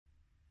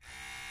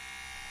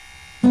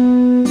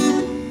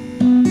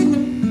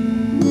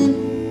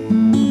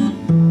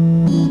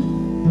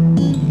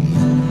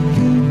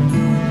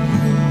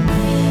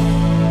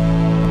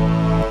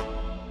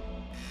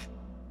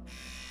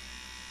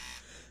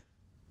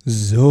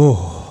So,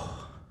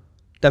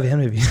 da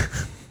wären wir wieder.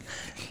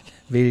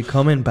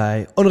 Willkommen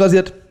bei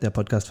Unrasiert, der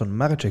Podcast von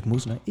Mareczek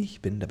Musner.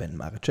 Ich bin der Ben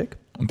Mareczek.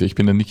 Und ich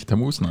bin der Nikita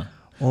Musner.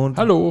 Und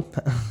hallo.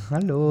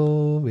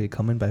 Hallo,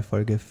 willkommen bei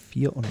Folge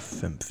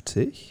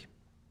 54.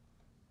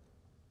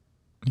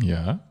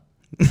 Ja.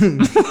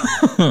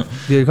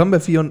 Willkommen bei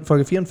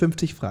Folge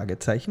 54,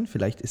 Fragezeichen.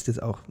 Vielleicht ist es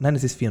auch, nein,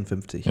 es ist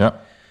 54. Ja.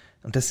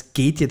 Und das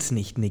geht jetzt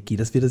nicht, Niki,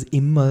 dass wir das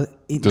immer,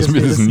 dass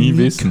wir das nie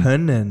wissen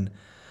können.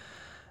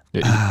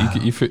 Ja,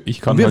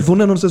 ich kann wir halt,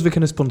 wundern uns, dass wir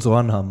keine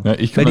Sponsoren haben. Ja,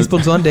 weil die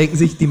Sponsoren denken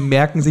sich, die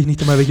merken sich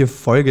nicht einmal, welche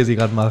Folge sie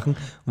gerade machen.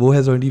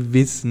 Woher sollen die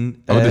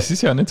wissen? Aber das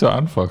ist ja nicht so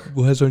einfach.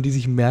 Woher sollen die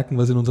sich merken,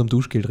 was in unserem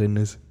Duschgel drin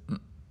ist?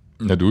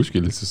 Na,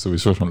 Duschgel ist es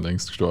sowieso schon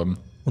längst gestorben.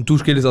 Und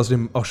Duschgel ist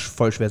außerdem auch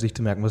voll schwer, sich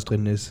zu merken, was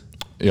drin ist.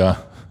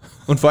 Ja.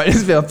 Und vor allem,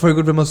 es wäre voll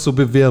gut, wenn man es so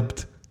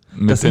bewirbt.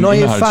 Mit das den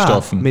neue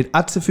Inhaltsstoffen. Fahr mit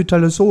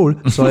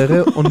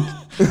Acetylsalicylsäure und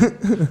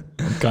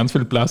ganz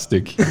viel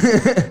Plastik.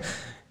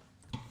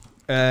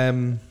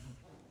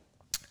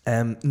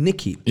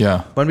 Niki.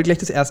 Ja. Wollen wir gleich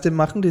das erste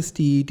machen? Das ist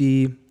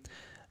Gehen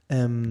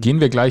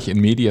wir gleich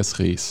in medias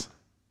res.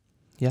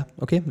 Ja,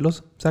 okay,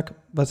 los, sag,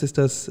 was ist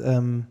das?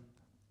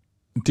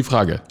 Die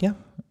Frage. Ja.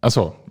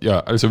 Achso, ja,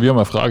 also wir haben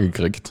eine Frage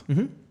gekriegt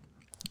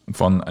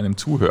von einem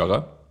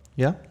Zuhörer.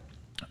 Ja.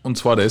 Und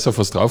zwar, da ist auf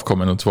was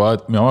draufgekommen. Und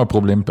zwar, wir haben ein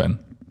Problem, Ben.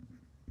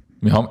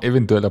 Wir haben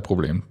eventuell ein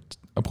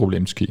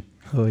Problemski.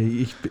 Oh,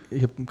 ich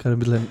habe gerade ein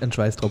bisschen einen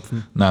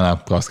Schweißtropfen. Nein,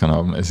 brauchst keinen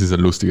haben. Es ist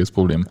ein lustiges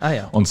Problem. Ah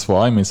ja. Und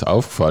zwar, mir ist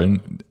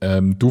aufgefallen,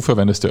 du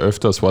verwendest ja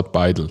öfter das Wort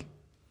Beidel.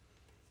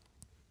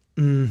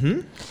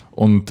 Mhm.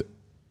 Und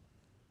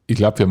ich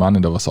glaube, wir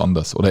meinen da was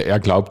anderes. Oder er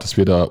glaubt, dass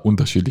wir da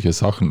unterschiedliche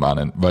Sachen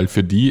meinen. Weil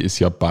für die ist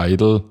ja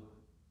Beidel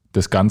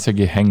das ganze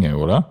Gehänge,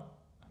 oder?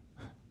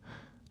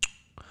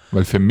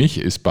 Weil für mich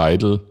ist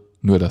Beidel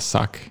nur der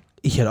Sack.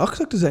 Ich hätte auch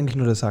gesagt, dass es eigentlich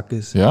nur der Sack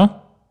ist. Ja?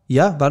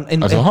 Ja,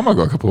 also haben wir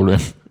gar kein Problem.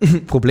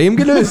 Problem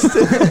gelöst.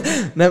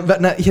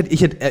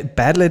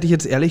 Beidel hätte ich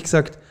jetzt ehrlich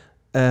gesagt,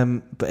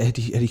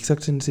 hätte ich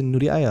gesagt, sind nur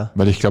die Eier.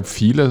 Weil ich glaube,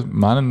 viele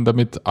meinen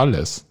damit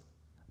alles.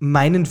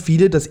 Meinen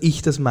viele, dass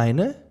ich das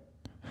meine?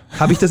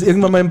 Habe ich das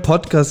irgendwann mal im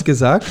Podcast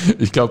gesagt?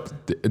 Ich glaube,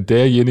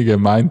 derjenige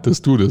meint,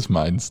 dass du das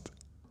meinst.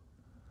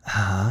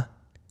 Aha.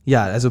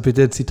 Ja, also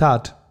bitte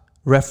Zitat.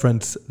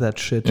 Reference that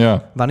shit.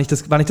 Ja. Wann ich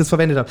das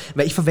verwendet habe.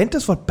 Weil ich verwende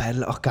das Wort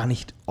Beidel auch gar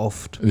nicht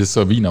oft. Das ist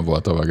so ein Wiener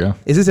Wort, aber, gell?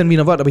 Es ist ein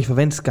Wiener Wort, aber ich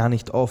verwende es gar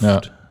nicht oft. Ja.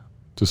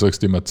 Du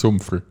sagst immer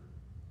Zumpfel.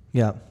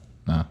 Ja.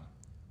 Na,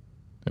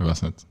 ich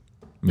weiß nicht.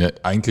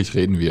 Eigentlich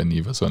reden wir ja nie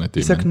über so eine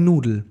Themen. Ich sag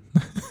Nudel.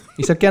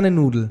 Ich sag gerne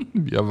Nudel.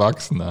 Wie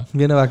Erwachsener.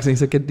 Wie ein Erwachsener. Ich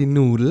sag gerne die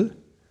Nudel.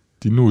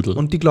 Die Nudel.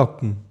 Und die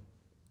Glocken.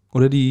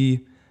 Oder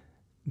die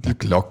Na,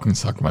 Glocken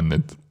sagt man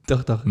nicht.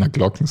 Doch. Na,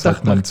 Glocken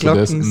sagt man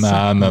zuerst.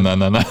 Na.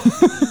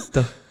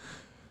 Doch.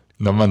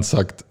 Na, man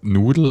sagt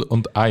Nudel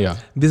und Eier.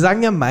 Wir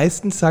sagen ja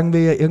meistens,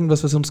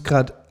 irgendwas, was uns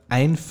gerade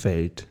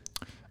einfällt.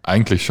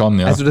 Eigentlich schon,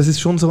 ja. Also das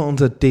ist schon so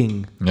unser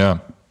Ding.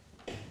 Ja.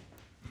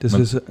 Das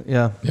ist,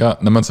 ja. Ja,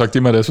 na, man sagt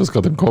immer das, was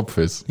gerade im Kopf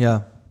ist.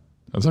 Ja.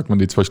 Dann sagt man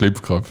die 2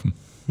 Schlipfkröpfen.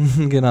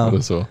 Genau.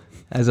 Oder so.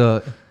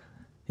 Also,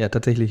 ja,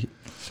 tatsächlich.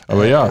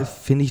 Aber ja.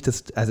 Finde ich,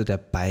 also der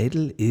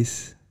Beidel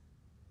ist,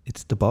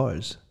 it's the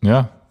balls.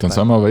 Ja, dann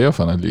sind wir aber auf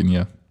einer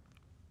Linie.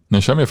 Na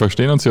schau, wir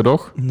verstehen uns ja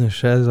doch. Na,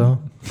 scheiße.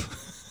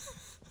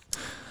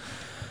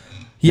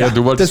 Ja,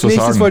 du wolltest was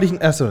sagen.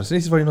 Das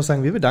nächste wollte ich noch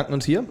sagen, wir bedanken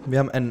uns hier. Wir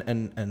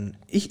haben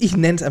ich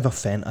nenne es einfach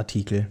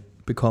Fanartikel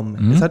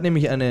bekommen. Es hat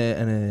nämlich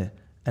eine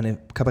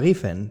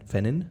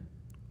Kabarett-Fanin,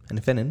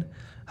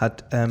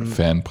 hat...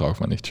 Fan braucht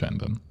man nicht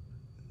gendern.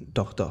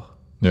 Doch.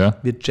 Ja?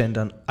 Wir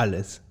gendern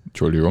alles.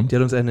 Entschuldigung. Die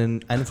hat uns eine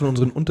von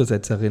unseren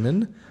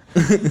Untersetzerinnen.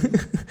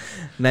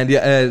 Nein,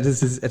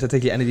 das ist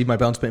tatsächlich eine, die mal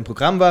bei uns im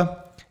Programm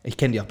war. Ich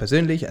kenne die auch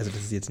persönlich, also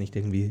das ist jetzt nicht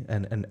irgendwie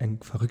ein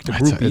verrückter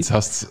Groupie. Jetzt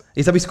habe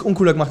ich es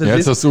uncooler gemacht.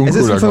 Jetzt hast du es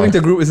ist ein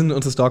verrückter gemacht. Groupie, ist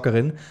unsere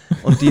Stalkerin.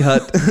 Und die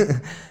hat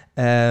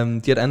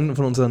einen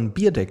von unseren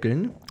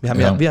Bierdeckeln.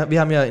 Wir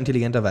haben ja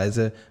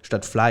intelligenterweise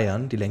statt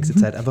Flyern die längste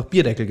Zeit einfach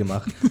Bierdeckel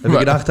gemacht. Weil wir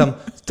gedacht haben,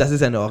 das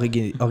ist eine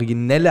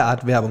originelle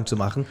Art, Werbung zu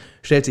machen.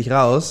 Stellt sich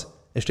raus,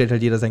 es stellt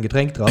halt jeder sein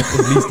Getränk drauf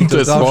und liest nicht,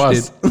 was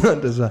draufsteht.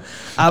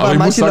 Aber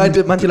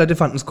manche Leute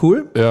fanden es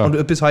cool, ja.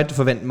 Und bis heute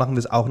machen wir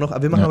es auch noch,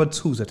 aber wir machen aber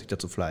zusätzlich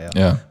dazu Flyer.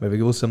 Ja. Weil wir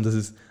gewusst haben, dass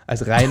es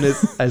als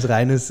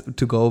reines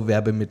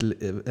To-Go-Werbemittel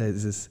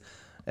ist es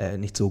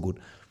nicht so gut.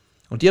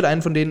 Und die hat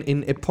einen von denen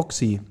in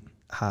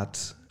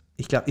Epoxy-Harz.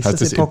 Ich glaube, ist heißt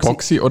das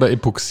Epoxy oder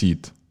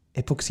Epoxid?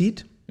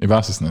 Epoxid? Ich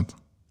weiß es nicht.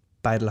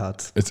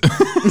 Beidelharz. Es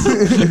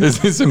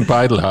ist in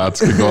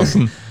Beidelharz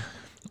gegossen.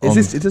 Das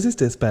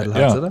ist das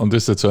Beidelharz, ja, oder? Und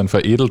das ist jetzt so ein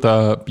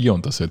veredelter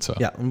Bieruntersetzer.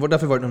 Ja, und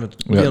dafür wollten wir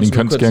ja, den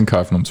könnt ihr gerne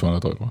kaufen um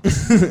 200 Euro.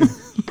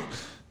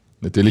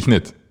 Natürlich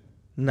nicht.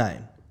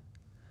 Nein.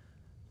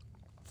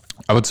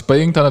 Aber bei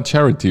irgendeiner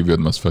Charity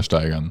würden wir es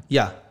versteigern.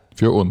 Ja.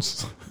 Für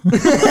uns.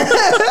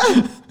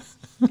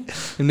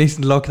 Im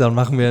nächsten Lockdown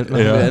machen wir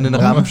einen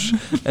Ramsch,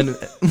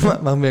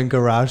 machen wir einen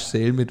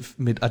Garage-Sale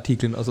mit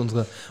Artikeln aus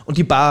unserer. Und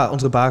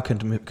unsere Bar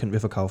könnten wir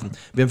verkaufen.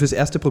 Wir haben fürs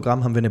erste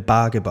Programm eine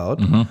Bar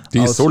gebaut. Mhm. Die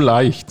ist so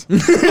leicht.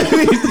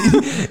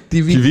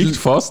 die wiegt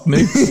fast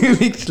nichts. Die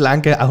wiegt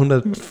schlanke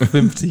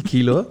 150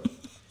 Kilo.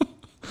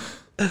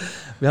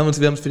 Wir haben uns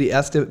für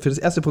das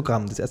erste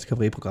Programm, das erste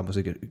Cabaret-Programm, was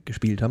wir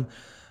gespielt haben,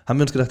 haben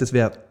wir uns gedacht, das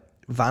wäre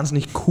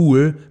wahnsinnig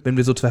cool, wenn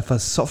wir so zwei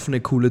versoffene,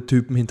 coole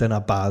Typen hinter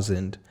einer Bar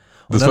sind.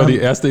 Das war die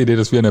erste Idee,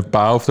 dass wir eine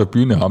Bar auf der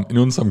Bühne haben. In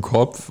unserem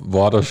Kopf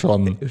war da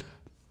schon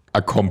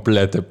eine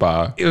komplette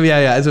Bar.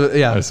 Also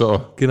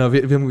genau,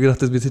 wir haben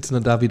gedacht, dass wir sitzen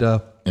dann da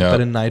wieder bei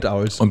den Night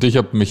Owls. Und ich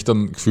habe mich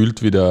dann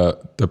gefühlt wie der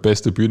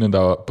beste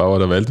Bühnenbauer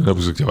der Welt und habe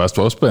gesagt, ja, weißt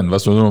du was, Ben,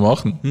 was sollen wir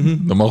machen?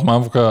 Dann machen wir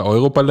einfach eine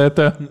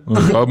Europalette und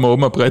dann schrauben wir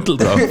oben ein Brettel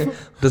drauf.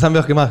 Das haben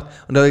wir auch gemacht.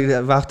 Und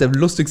da war auch der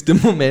lustigste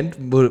Moment,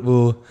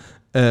 wo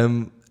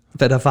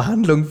bei der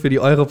Verhandlung für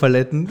die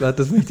Europaletten,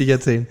 das möchte ich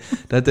erzählen,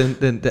 da hat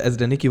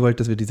der Niki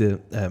wollte, dass wir diese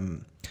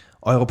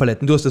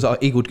Europaletten, du hast das auch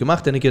gut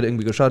gemacht, der Niki hat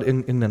irgendwie geschaut,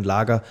 irgendein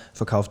Lager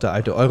verkauft da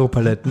alte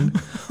Europaletten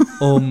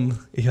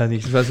ich weiß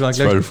nicht, es waren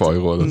 12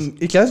 Euro oder so.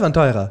 Ich glaube, es waren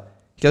teurer.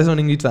 Ich glaube, es waren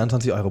irgendwie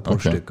 22 Euro pro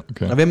Stück.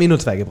 Okay. Aber wir haben nur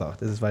 2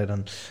 gebraucht, das war ja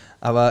dann,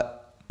 aber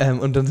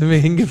und dann sind wir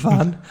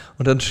hingefahren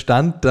und dann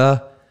standen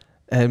da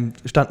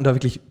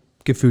wirklich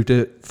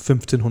gefühlte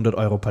 1500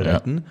 Euro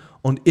Paletten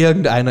und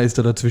irgendeiner ist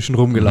da dazwischen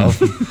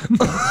rumgelaufen. Und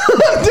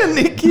der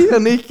Niki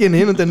und ich gehen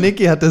hin und der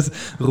Niki hat das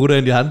Ruder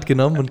in die Hand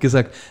genommen und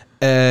gesagt,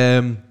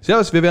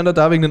 Servus, wir wären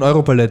da wegen den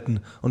Europaletten.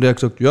 Und er hat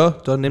gesagt, ja,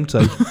 dann nehmt's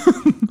euch.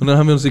 Und dann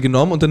haben wir uns die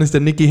genommen und dann ist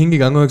der Niki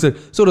hingegangen und hat gesagt,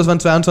 so, das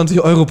waren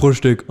 22 Euro pro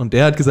Stück. Und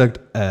der hat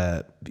gesagt,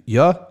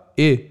 ja,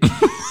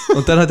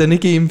 Und dann hat der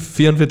Niki ihm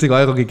 44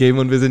 Euro gegeben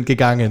und wir sind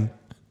gegangen.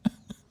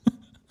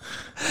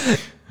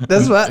 Ich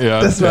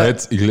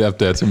glaube,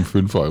 der hat es ihm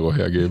 5 Euro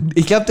hergeben.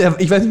 Ich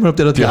weiß nicht mal, ob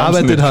der dort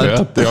gearbeitet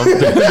hat.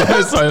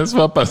 Das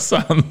war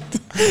passant.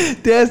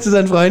 Der ist zu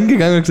seinen Freunden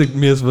gegangen und gesagt,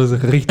 mir ist was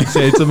richtig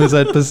Seltsames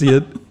halt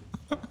passiert.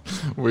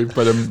 Wo ich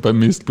beim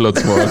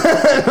Mistplatz war.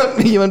 Hat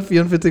mir jemand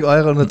 44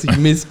 Euro und hat sich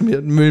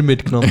Müll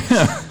mitgenommen.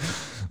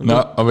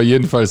 Na, aber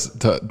jedenfalls,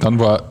 dann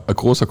war ein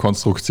großer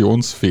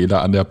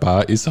Konstruktionsfehler an der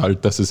Bar, ist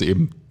halt, dass es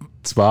eben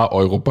 2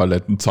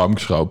 Euro-Paletten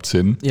zusammengeschraubt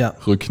sind,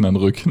 Rücken an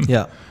Rücken.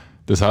 Ja.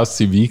 Das heißt,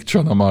 sie wiegt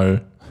schon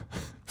einmal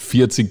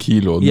 40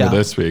 Kilo, nur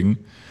deswegen.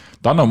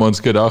 Dann haben wir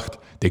uns gedacht,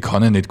 die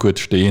kann ja nicht gut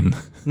stehen.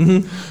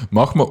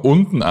 Machen wir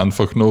unten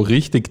einfach noch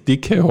richtig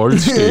dicke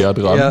Holzsteher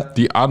dran,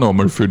 die auch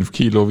nochmal 5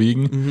 Kilo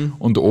wiegen.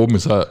 Und oben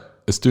ist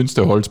das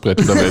dünnste Holzbrett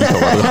der Welt.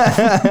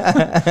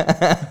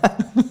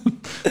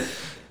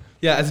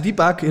 Ja, also die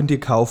Bar könnt ihr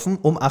kaufen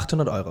um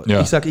 800 Euro.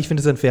 Ja. Ich sage, ich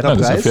finde das ein fairer Preis.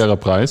 Das ist ein fairer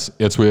Preis.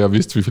 Jetzt, wo ihr ja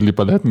wisst, wie viel die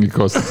Paletten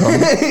gekostet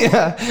haben.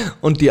 Ja,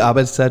 und die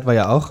Arbeitszeit war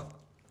ja auch.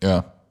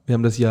 Ja. Wir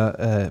haben das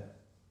ja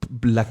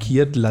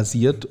lackiert,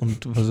 lasiert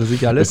und was weiß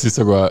ich alles. Es ist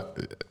sogar,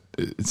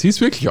 sie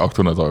ist wirklich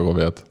 800 Euro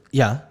wert.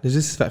 Ja, das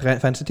ist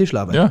feinste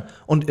Tischlerarbeit. Ja.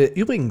 Und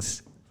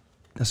übrigens,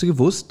 hast du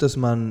gewusst, dass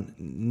man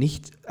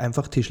nicht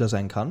einfach Tischler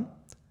sein kann?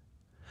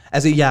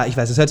 Also ja, ich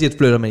weiß, das hört sich jetzt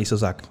blöd an, wenn ich so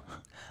sage.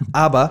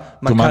 Aber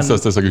man Du meinst, kann,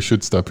 dass das ein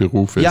geschützter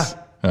Beruf ist?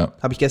 Ja.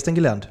 Habe ich gestern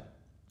gelernt.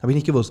 Habe ich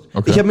nicht gewusst.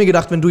 Okay. Ich habe mir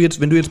gedacht, wenn du jetzt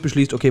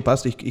beschließt, okay,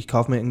 passt, ich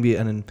kaufe mir irgendwie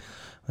einen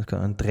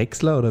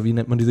Drechsler oder wie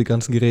nennt man diese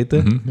ganzen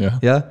Geräte?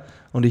 Ja.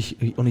 Und ich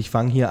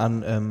fange hier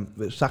an,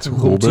 Sachen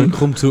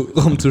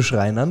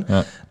rumzuschreinern,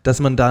 dass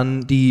man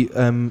dann die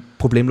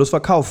problemlos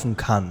verkaufen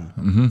kann.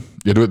 Mhm.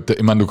 Ja,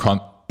 ich meine,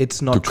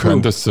 du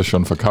könntest das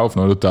schon verkaufen,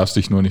 aber du darfst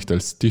dich nur nicht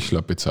als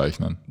Tischler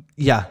bezeichnen.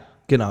 Ja,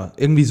 genau,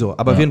 irgendwie so.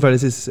 Aber auf jeden Fall,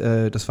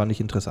 das fand ich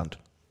interessant.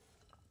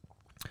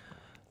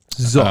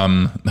 So,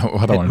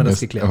 warte mal,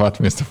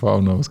 mir ist davor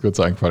auch noch was kurz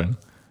eingefallen.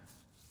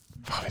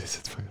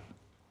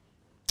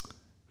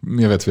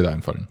 Mir wird es wieder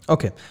einfallen.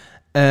 Okay.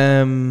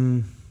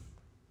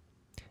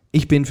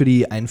 Ich bin für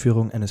die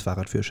Einführung eines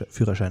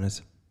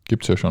Fahrradführerscheins.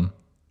 Gibt's ja schon.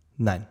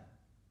 Nein.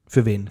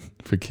 Für wen?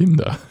 Für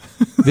Kinder.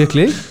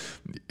 Wirklich?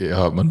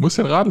 Ja, man muss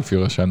ja einen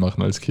Radlführerschein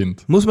machen als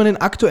Kind. Muss man den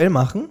aktuell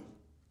machen?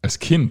 Als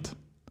Kind?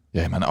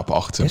 Ja, ich meine, ab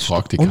 18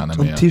 fragt die keiner mehr.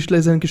 Und Tischler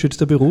ist ein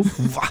geschützter Beruf?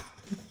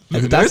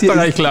 Also in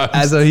Österreich klar.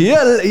 Also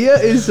hier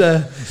ist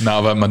er. Na,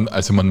 aber man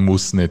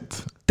muss nicht.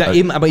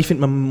 Aber ich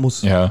finde, man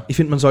muss. Ja. Ich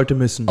finde, man sollte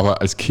müssen.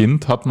 Aber als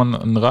Kind hat man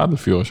einen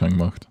Radlführerschein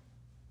gemacht.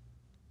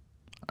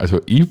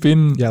 Also ich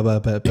bin... Ja, aber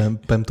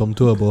beim Tom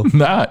Turbo.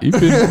 Nein,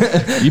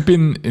 ich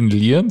bin in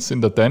Lienz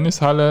in der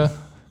Tennishalle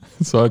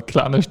so eine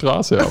kleine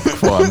Straße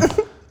aufgefahren.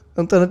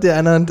 Und dann hat dir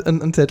einer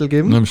einen Zettel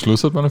gegeben? Und am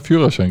Schluss hat man einen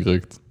Führerschein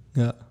gekriegt.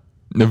 Ja.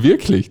 Na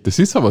wirklich, das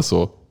ist aber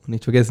so.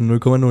 Nicht vergessen,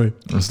 0,0.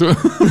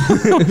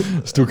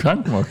 Hast du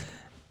krank gemacht?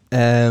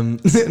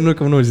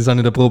 0,0, sie sind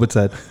in der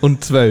Probezeit.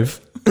 Und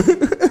 12.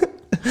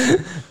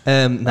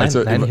 Nein,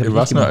 ich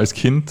weiß nur, als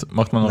Kind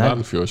macht man einen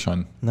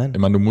Radlführerschein. Nein. Ich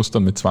meine, du musst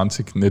dann mit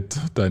 20 nicht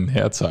dein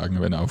Herz sagen,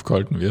 wenn du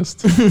aufgehalten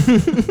wirst.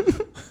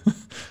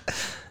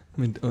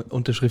 Mit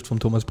Unterschrift von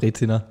Thomas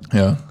Breziner.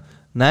 Ja.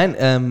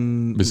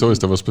 Nein. Wieso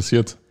ist da was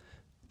passiert?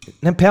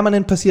 Nein,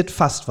 permanent passiert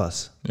fast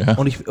was. Ja.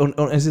 Und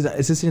es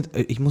ist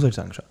ich muss euch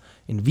sagen, schau,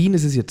 in Wien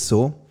ist es jetzt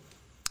so,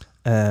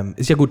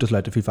 Ist ja gut, dass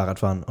Leute viel Fahrrad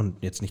fahren und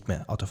jetzt nicht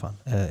mehr Auto fahren.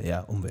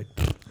 Ja, Umwelt.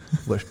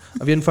 Wurscht.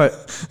 Auf jeden Fall.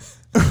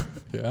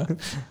 Ja.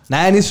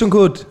 Nein, ist schon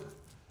gut.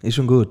 Ist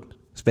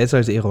Ist besser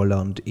als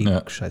E-Roller und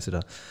Scheiße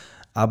da.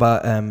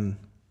 Aber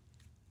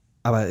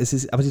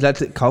die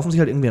Leute kaufen sich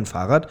halt irgendwie ein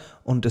Fahrrad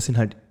und das sind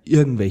halt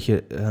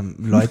irgendwelche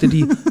Leute,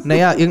 die,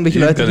 irgendwelche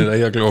Leute,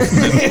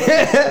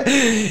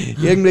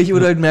 irgendwelche, wo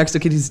du halt merkst,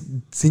 okay, es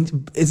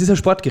ist ein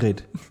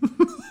Sportgerät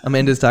am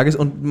Ende des Tages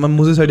und man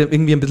muss es halt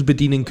irgendwie ein bisschen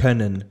bedienen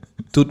können.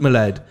 Tut mir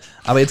leid.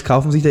 Aber jetzt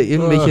kaufen sich da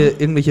irgendwelche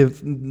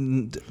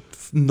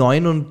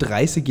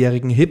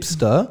 39-jährigen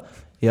Hipster,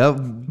 ja,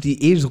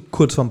 die so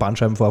kurz vorm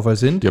Bandscheibenvorfall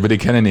sind. Ja, aber die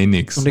kennen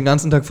nichts. Und den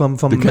ganzen Tag vom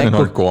MacBook.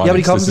 Halt gar aber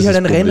die kaufen sich halt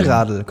ein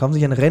Rennrad. Kaufen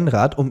sich ein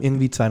Rennrad um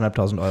irgendwie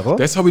 2.500 Euro.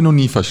 Das habe ich noch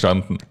nie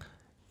verstanden.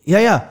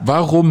 Ja.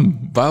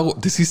 Warum?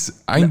 Das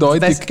ist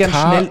eindeutig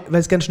weil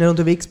es ganz schnell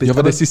unterwegs bist. Ja,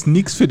 aber das ist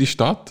nichts für die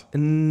Stadt.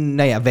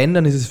 Naja, wenn,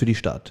 dann ist es für die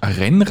Stadt. Ein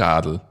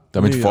Rennradl.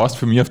 Damit fährst du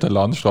für mich auf der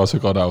Landstraße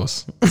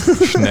geradeaus.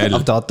 Schnell.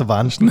 Auf der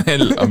Autobahn.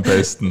 Schnell am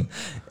besten.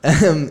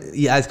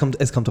 Ja, es kommt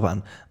drauf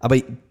an. Aber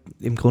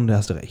im Grunde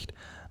hast du recht.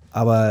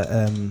 Aber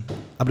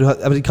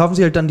die kaufen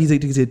sich halt dann diese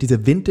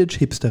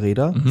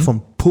Vintage-Hipster-Räder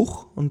von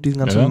Puch und diesen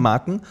ganzen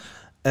Marken.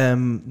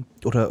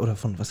 Oder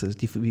von, was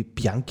ist das, wie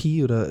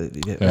Bianchi oder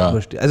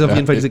also auf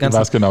jeden Fall diese ganzen.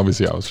 Ich weiß genau, wie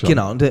sie ausschauen.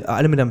 Genau, und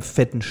alle mit einem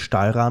fetten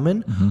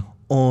Stahlrahmen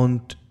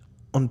und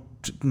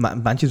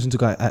manche sind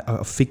sogar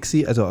auf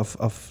Fixie, also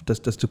auf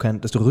dass du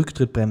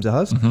Rücktrittbremse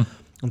hast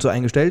und so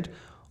eingestellt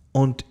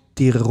und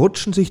die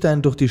rutschen sich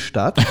dann durch die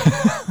Stadt.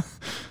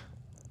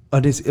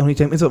 Und ich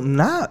denke mir so,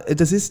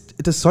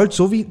 das soll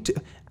so wie,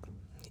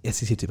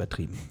 es ist jetzt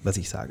übertrieben, was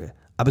ich sage,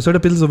 aber es soll ein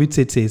bisschen so wie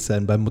CCs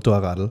sein beim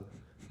Motorradl.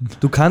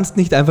 Du kannst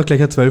nicht einfach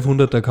gleich ein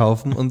 1200er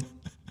kaufen und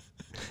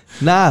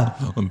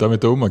und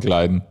damit da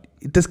umgleiten.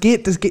 Das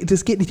geht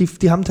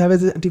nicht. Die haben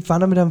teilweise, die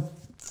fahren da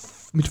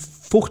mit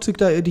 50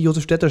 da die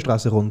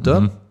Josef-Städter-Straße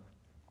runter.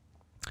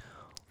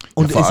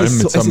 Und ja,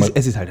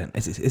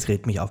 es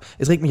regt mich auf.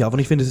 Es regt mich auf und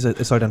ich finde,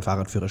 es sollte einen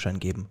Fahrradführerschein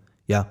geben.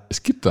 Ja.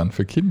 Es gibt dann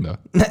für Kinder.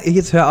 Na,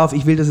 jetzt hör auf,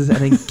 ich will, dass es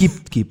einen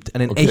gibt,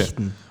 einen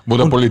echten. Wo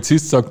der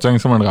Polizist sagt, sagen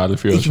Sie mal einen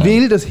Radlführerschein. Ich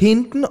will, dass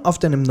hinten auf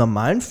deinem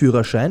normalen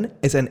Führerschein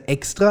es ein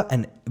extra,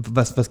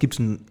 was gibt's,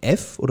 ein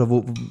F? Oder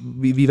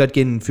wie weit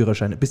gehen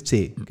Führerscheine? Bis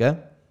C, gell?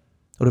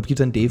 Oder gibt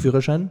es einen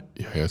D-Führerschein?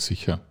 Ja,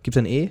 sicher. Gibt es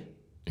ein E?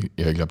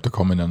 Ja, ich glaube, da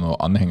kommen ja noch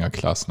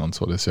Anhängerklassen und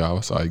so, das ist ja auch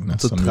was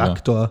Eigenes. So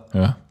Traktor.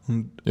 Wieder.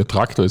 Ja,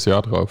 Traktor ist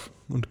ja drauf.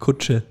 Und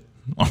Kutsche.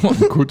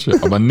 Und Kutsche,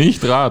 aber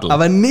nicht Radl.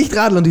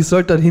 Und die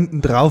sollte dann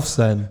hinten drauf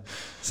sein.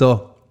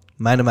 So,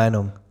 meine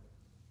Meinung.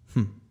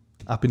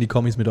 Ab in die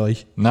Kommis mit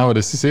euch. Na, aber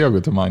das ist eine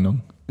gute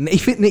Meinung.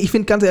 Ich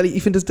finde ganz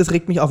ehrlich, das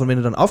regt mich auf. Und wenn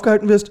du dann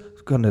aufgehalten wirst,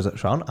 kann der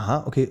schauen,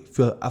 aha, okay,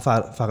 für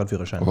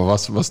Fahrradführerschein. Aber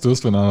was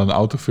tust du, wenn er einen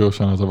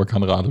Autoführerschein hat, aber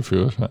keinen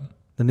Radlführerschein?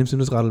 Dann nimmst du ihm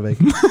das Radl weg.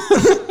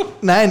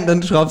 Nein,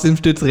 dann schraubst du ihm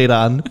Stützräder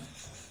an.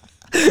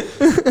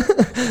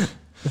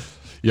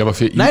 Ja, aber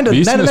für nein,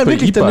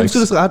 wirklich, dann nimmst du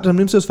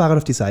das Fahrrad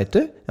auf die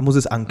Seite, er muss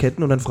es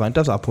anketten und dein Freund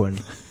darf es abholen.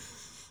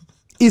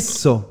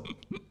 Ist so.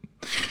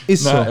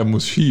 Er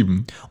muss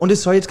schieben. Und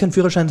es soll jetzt kein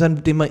Führerschein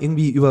sein, den man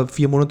irgendwie über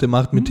 4 Monate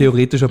macht mit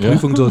theoretischer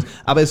Prüfung. So.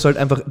 Aber es soll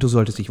einfach, du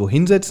solltest dich wo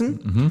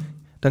hinsetzen,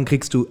 dann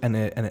kriegst du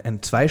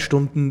eine 2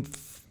 Stunden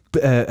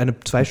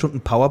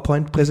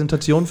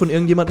PowerPoint-Präsentation von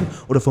irgendjemandem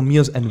oder von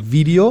mir aus ein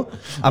Video.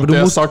 Aber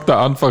der sagt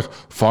da einfach,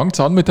 fangt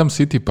an mit einem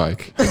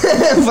Citybike.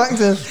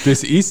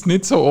 Das ist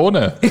nicht so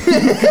ohne.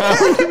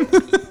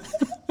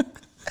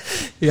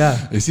 Ja.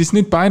 Es ist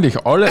nicht peinlich.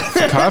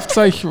 Kauft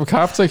euch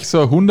so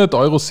ein 100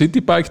 Euro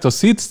Citybike, da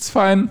sitzt es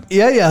fein.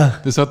 Ja.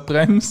 Das hat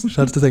Bremsen.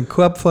 Schaut, dass ein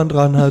Korb vorn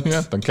dran hat.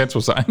 Ja, dann kannst du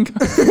was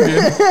einkaufen.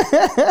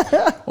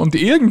 Und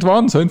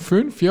irgendwann, so in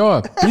 5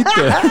 Jahren,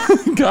 bitte,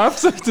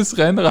 kauft euch das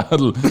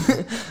Rennradl.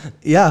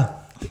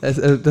 Ja. Das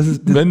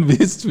ist, wenn ihr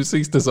wisst, wie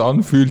sich das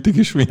anfühlt, die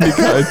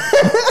Geschwindigkeit.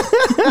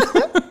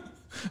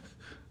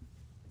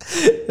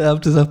 Ihr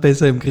habt das auch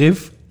besser im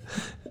Griff.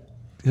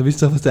 Ihr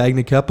wisst auch, was der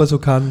eigene Körper so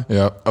kann.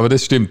 Ja, aber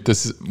das stimmt.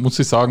 Das muss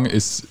ich sagen,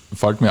 es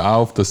fällt mir auch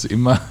auf, dass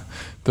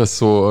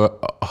so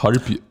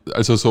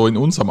also so in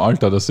unserem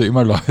Alter, dass so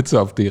immer Leute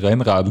auf die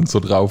Rennradeln so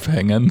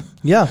draufhängen.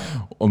 Ja.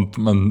 Und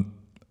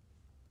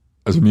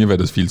also mir wäre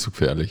das viel zu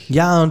gefährlich.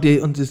 Ja, und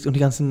die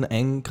ganzen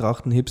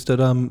eingerauchten Hipster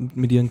da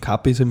mit ihren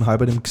Kappis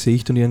halb im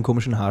Gesicht und ihren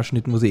komischen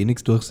Haarschnitten, wo sie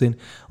nicht durchsehen.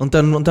 Und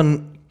dann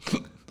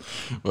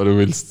du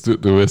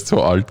wirst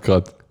so alt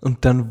gerade.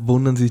 Und dann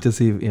wundern sich, dass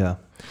sie, ja.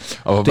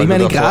 Aber ich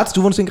meine,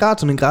 du wohnst in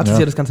Graz und in Graz ist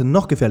ja das Ganze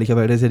noch gefährlicher,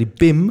 weil da ist ja die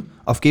BIM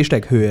auf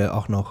Gehsteighöhe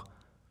auch noch.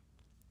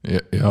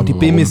 Ja, und die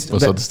BIM ist,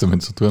 was hat das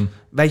damit zu tun?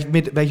 Weil ich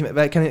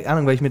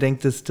mir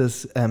denke,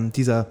 dass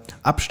dieser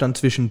Abstand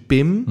zwischen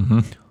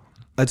BIM,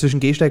 zwischen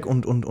Gehsteig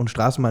und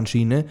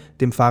Straßenbahnschiene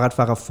dem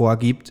Fahrradfahrer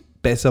vorgibt,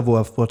 besser, wo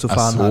er zu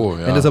fahren hat.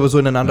 Ja. Wenn das aber so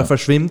ineinander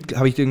verschwimmt,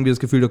 habe ich irgendwie das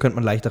Gefühl, da könnte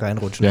man leichter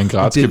reinrutschen. Ja, in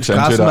Graz gibt es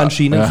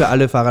Straßenbahnschienen für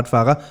alle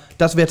Fahrradfahrer.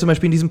 Das wäre zum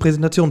Beispiel in diesem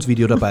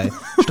Präsentationsvideo dabei.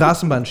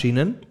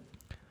 Straßenbahnschienen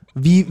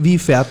Wie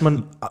fährt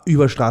man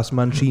über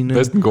Straßenbahnschienen? Am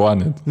besten gar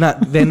nicht. Na,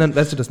 wenn dann,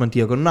 weißt du, dass man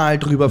diagonal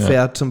drüber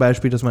fährt, zum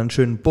Beispiel, dass man einen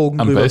schönen Bogen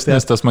drüber fährt. Am besten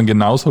ist, dass man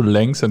genauso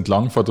längs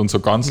entlang fährt und so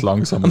ganz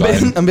langsam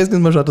rein. Am besten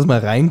ist, man schaut, dass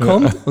man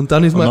reinkommt und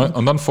dann ist man...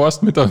 Und dann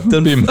fährst du mit der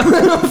BIM.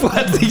 Dann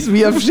fährt sich's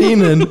wie auf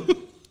Schienen.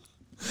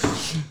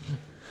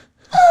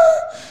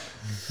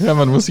 Ja,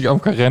 man muss sich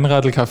auch kein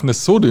Rennradl kaufen,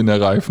 das so dünne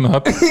Reifen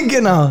hat,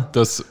 genau,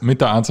 dass mit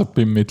der 1er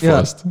BIM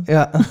mitfährst.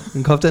 Ja,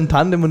 dann kauft er ein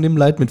Tandem und nimmt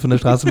Leute mit von der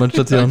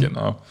Straßenbahnstation. Ja,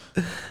 genau.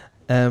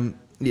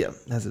 Ja,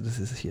 also das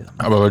ist es hier.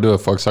 Aber weil du ja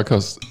vorher gesagt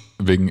hast,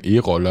 wegen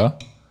E-Roller,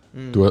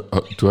 du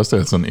hast ja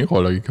jetzt einen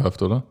E-Roller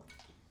gekauft, oder?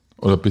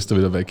 Oder bist du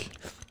wieder weg?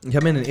 Ich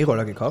habe mir einen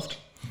E-Roller gekauft.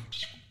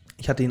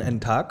 Ich hatte ihn einen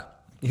Tag.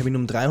 Ich habe ihn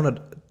um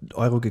 300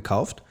 €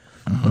 gekauft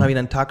und habe ihn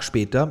einen Tag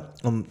später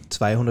um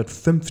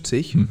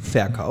 250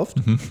 verkauft.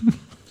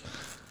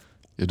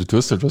 Ja, du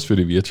tust halt was für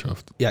die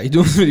Wirtschaft. Ja, ich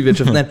tue was für die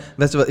Wirtschaft. Nein,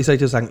 weißt du was, ich soll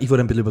dir sagen, ich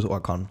wurde ein bisschen übers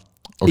Ohr gehauen.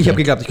 Okay. Ich habe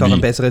geglaubt, ich kaufe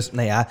ein besseres.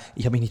 Naja,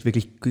 ich habe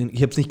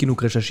es nicht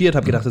genug recherchiert,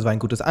 habe gedacht, das war ein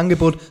gutes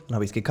Angebot, dann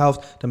habe ich es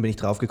gekauft, dann bin ich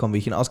draufgekommen, wie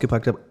ich ihn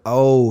ausgepackt habe.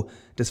 Oh,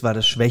 das war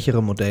das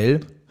schwächere Modell.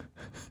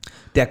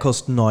 Der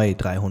kostet neu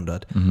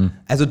 300.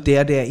 Also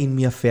der ihn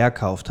mir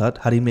verkauft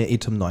hat, hat ihn mir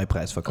zum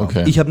Neupreis verkauft.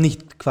 Okay. Ich habe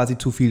nicht quasi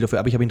zu viel dafür,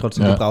 aber ich habe ihn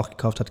trotzdem gebraucht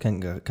gekauft, hat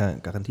keine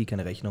Garantie,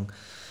 keine Rechnung.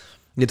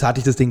 Jetzt hatte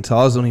ich das Ding zu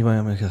Hause und ich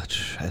habe mir gedacht,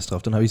 scheiß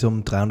drauf. Dann habe ich so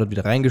um 300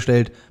 wieder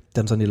reingestellt.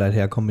 Dann sind die Leute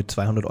hergekommen, mit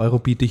 200 €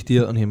 biete ich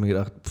dir. Und ich habe mir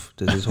gedacht,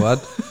 das ist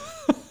hart.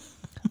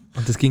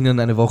 Und das ging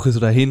dann eine Woche so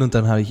dahin und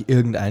dann habe ich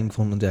irgendeinen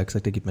gefunden und der hat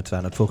gesagt, der gibt mir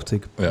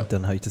 250. Ja. Und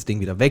dann habe ich das Ding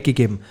wieder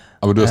weggegeben.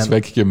 Aber du hast es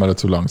weggegeben, weil er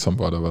zu langsam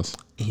war, oder was?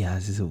 Ja,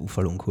 es ist so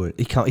voll uncool.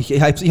 Ich habe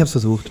es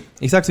versucht.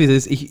 Ich sag's wie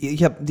es ist.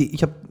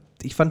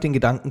 Ich fand den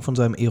Gedanken von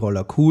so einem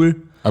E-Roller cool.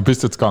 Aber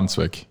bist jetzt ganz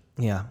weg?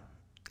 Ja.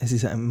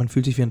 Man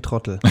fühlt sich wie ein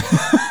Trottel.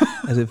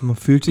 Also man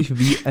fühlt sich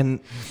wie ein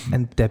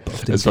Depp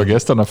auf dem Es war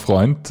gestern ein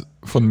Freund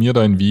von mir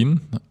da in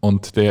Wien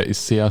und der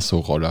ist sehr so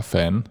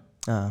Roller-Fan.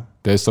 Ah.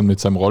 Der ist dann mit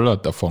seinem Roller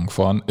davon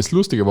gefahren. Das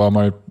Lustige war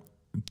mal,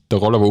 der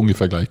Roller war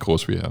ungefähr gleich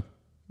groß wie er.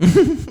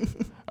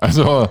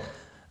 Also.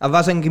 Aber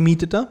war es ein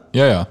gemieteter?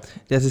 Ja.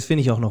 Das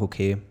finde ich auch noch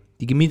okay.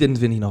 Die Gemieteten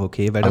finde ich noch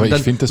okay, weil,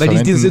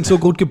 die sind so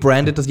gut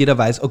gebrandet, dass jeder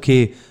weiß,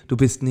 okay, du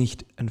bist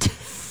nicht ein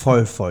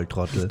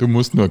Volltrottel. Du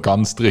musst nur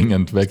ganz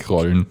dringend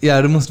wegrollen. Ja,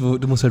 du musst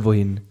halt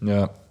wohin.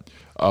 Ja,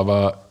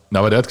 aber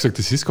der hat gesagt,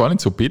 das ist gar nicht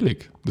so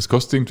billig. Das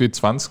kostet irgendwie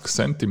 20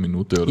 Cent die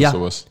Minute oder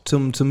sowas.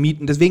 Zum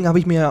Mieten. Deswegen habe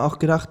ich mir auch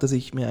gedacht, dass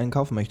ich mir einen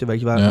kaufen möchte, weil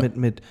ich war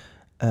ich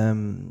war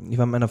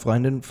mit meiner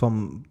Freundin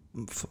vom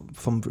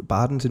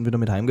Baden, sind wir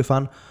damit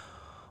heimgefahren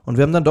und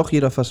wir haben dann doch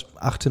jeder fast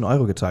 18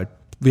 € gezahlt.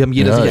 Wir haben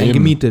jeder sich einen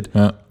gemietet.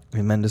 Ja.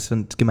 Ich meine, das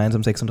sind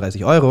gemeinsam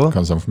 36 €. Du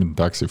kannst einfach mit dem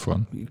Taxi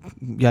fahren.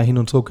 Ja, hin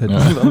und zurück hätten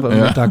wir mit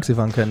dem Taxi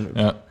fahren können.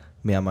 Ja.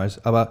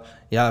 Mehrmals. Aber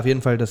ja, auf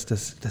jeden Fall,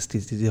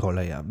 die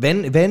Roller, ja.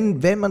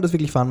 Wenn man das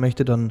wirklich fahren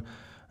möchte, dann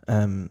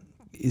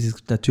ist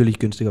es natürlich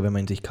günstiger, wenn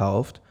man ihn sich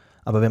kauft.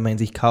 Aber wenn man ihn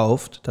sich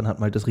kauft, dann hat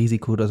man halt das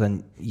Risiko, dass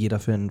jeder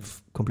für einen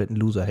kompletten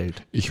Loser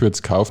hält. Ich würde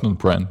es kaufen und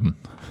branden.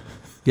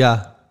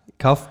 Ja,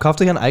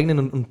 kauft euch einen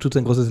eigenen und tut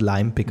ein großes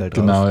Lime-Pickel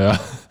drauf. Genau, ja.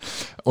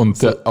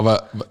 Und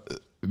aber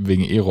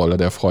wegen E-Roller,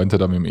 der Freund, der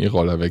da mit dem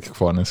E-Roller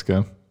weggefahren ist,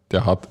 gell,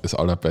 der hat das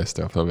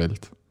Allerbeste auf der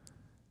Welt.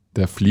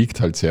 Der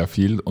fliegt halt sehr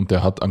viel und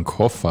der hat einen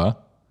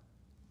Koffer,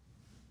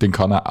 den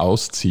kann er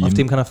ausziehen. Auf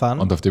dem kann er fahren?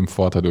 Und auf dem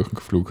fährt er durch den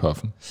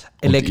Flughafen.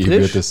 Elektrisch? Und ich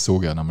würde das so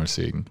gerne mal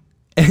sehen.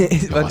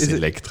 Was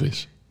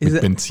elektrisch? Mit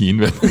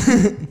Benzin.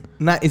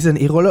 Nein, ist es ein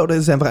E-Roller oder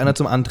ist es einfach einer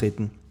zum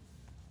Antreten?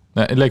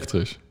 Nein,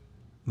 elektrisch.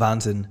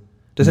 Wahnsinn.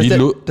 Das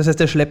heißt,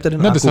 der schleppt den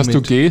Akku mit. Das heißt,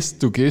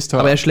 du gehst halt.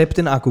 Aber er schleppt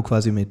den Akku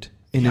quasi mit.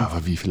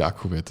 Aber wie viel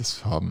Akku wird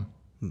das haben?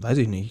 Weiß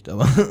ich nicht,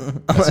 aber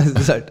es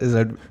ist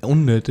halt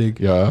unnötig.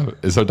 Ja,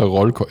 es ist halt ein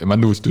Rollkoffer. Ich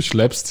meine, du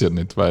schleppst es ja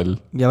nicht, weil...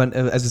 Ja,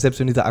 also selbst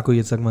wenn dieser Akku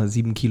jetzt, sagen wir mal,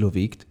 7 Kilo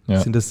wiegt,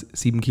 sind das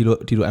 7 Kilo,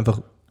 die du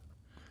einfach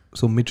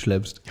so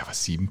mitschleppst. Ja, aber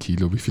 7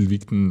 Kilo, wie viel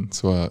wiegt denn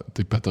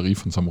die Batterie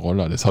von so einem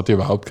Roller? Das hat ja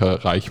überhaupt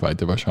keine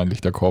Reichweite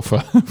wahrscheinlich, der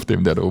Koffer, auf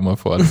dem der da oben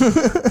fährt.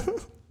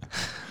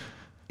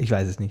 Ich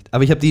weiß es nicht.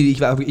 Aber ich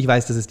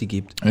weiß, dass es die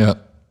gibt. Ja.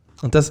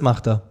 Und das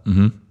macht er.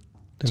 Mhm.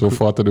 So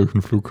fährt er durch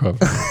den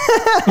Flughafen.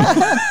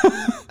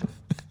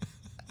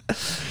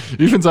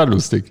 Ich finde es auch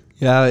lustig.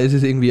 Ja, es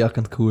ist irgendwie auch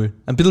ganz cool.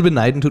 Ein bisschen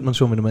beneiden tut man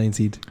schon, wenn man ihn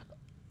sieht.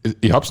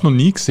 Ich habe es noch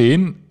nie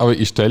gesehen, aber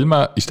ich stelle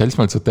es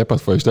mal so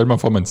deppert vor. Ich stelle mir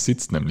vor, man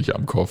sitzt nämlich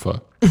am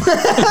Koffer.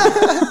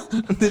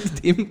 Man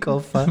sitzt im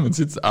Koffer. Man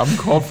sitzt am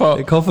Koffer.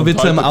 Der Koffer wird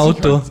zu einem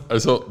Auto. Halt,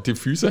 also die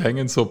Füße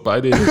hängen so bei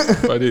den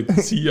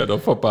Zieher da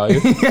vorbei.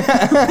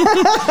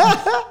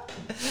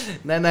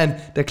 Nein,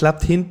 der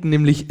klappt hinten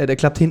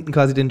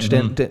quasi den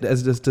Ständ,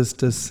 also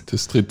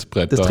das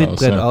Trittbrett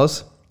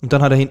aus. Und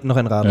dann hat er hinten noch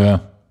ein Rad.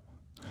 Ja.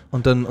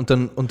 Und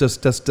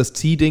das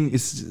Ziehding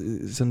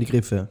sind die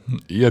Griffe.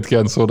 Ich hätte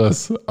gern so,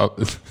 dass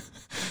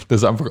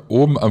einfach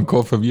oben am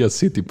Koffer wie ein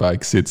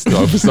Citybike sitzt.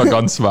 Drauf ist da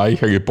ganz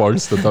weicher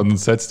gepolstert und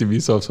setzt die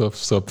wie so auf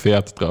so ein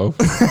Pferd drauf.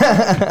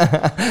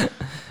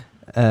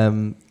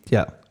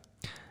 Ja.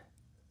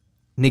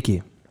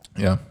 Niki.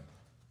 Ja.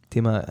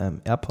 Thema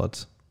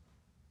AirPods.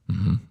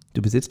 Mhm.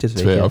 Du besitzt jetzt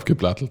welche. welche.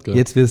 Aufgeplattelt, gell?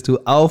 Jetzt wirst du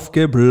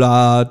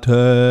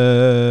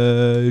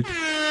aufgeblattelt.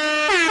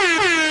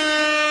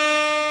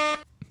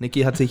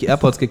 Niki hat sich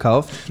AirPods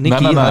gekauft. Nein,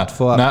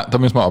 da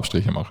müssen wir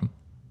Abstriche machen.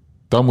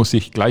 Da muss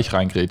ich gleich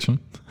reingrätschen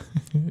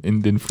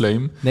in den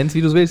Flame. Nenn's, wie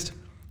du es willst.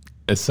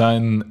 Es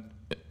sind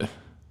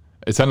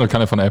noch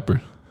keine von Apple.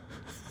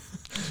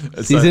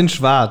 Sie sind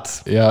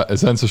schwarz. Ja,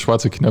 es sind so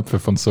schwarze Knöpfe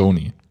von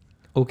Sony.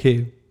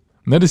 Okay.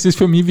 Ne, das ist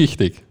für mich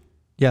wichtig.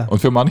 Ja. Und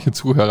für manche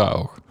Zuhörer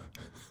auch.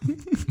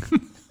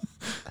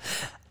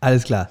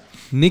 Alles klar.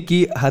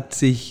 Niki hat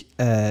sich,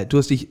 du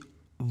hast dich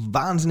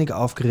wahnsinnig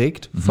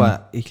aufgeregt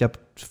vor, ich glaube,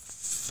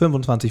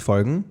 25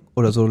 Folgen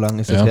oder so lang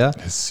ist das her.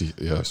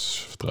 Ja,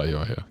 ist 3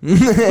 Jahre her.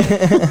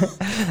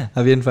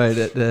 Auf jeden Fall,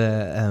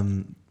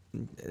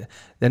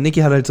 der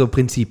Niki hat halt so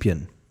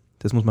Prinzipien.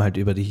 Das muss man halt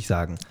über dich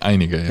sagen.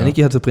 Einige, ja. Der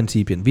Niki hat so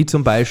Prinzipien. Wie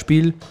zum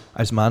Beispiel,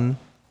 als Mann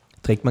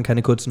trägt man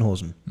keine kurzen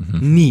Hosen.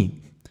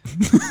 Nie.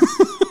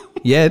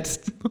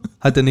 Jetzt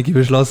hat der Niki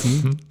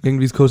beschlossen,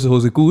 irgendwie ist kurze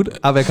Hose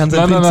gut, aber er kann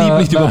sein Prinzip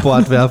nicht über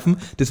Bord werfen.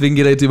 Deswegen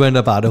geht er jetzt überall in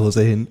der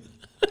Badehose hin.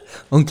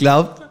 Und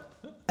glaubt,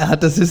 er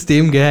hat das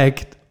System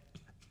gehackt.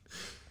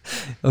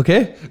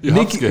 Okay? Ich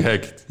hab's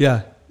gehackt.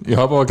 Ja. Ich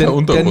habe aber keine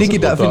Unterhose. Der Niki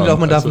findet auch,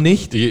 man darf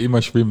nicht. Ich gehe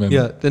immer schwimmen.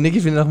 Ja, der Niki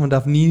findet auch, man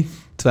darf nie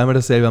zweimal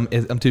dasselbe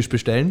am Tisch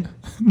bestellen.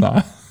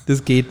 Nein.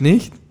 Das geht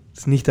nicht.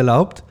 Das ist nicht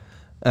erlaubt.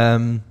 Da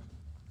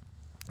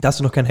hast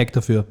du noch keinen Hack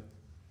dafür.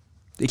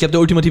 Ich glaube,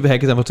 der ultimative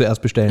Hack ist einfach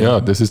zuerst bestellen. Ja,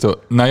 das ist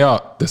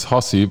das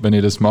hasse ich, wenn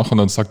ich das mache und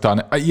dann sagt der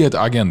eine, ich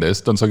hätte auch gern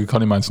das, dann sage ich,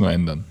 kann ich meins nur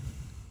ändern.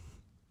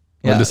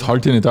 Weil das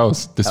halte ich nicht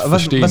aus. Das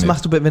verstehe ich nicht. Was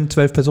machst du, wenn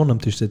 12 Personen am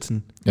Tisch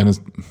sitzen? Ja,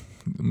 das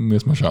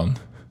müssen wir schauen.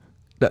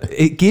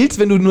 Gilt's,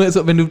 wenn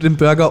du den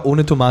Burger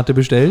ohne Tomate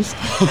bestellst?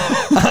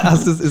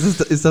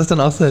 Ist das dann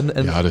auch so ein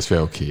ja, das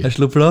wäre okay. Ein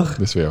Schlupfloch?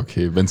 Das wäre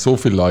okay. Wenn so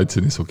viele Leute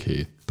sind, ist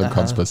okay. Dann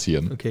kann es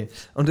passieren. Okay.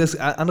 Und das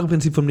andere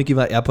Prinzip von Niki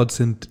war, AirPods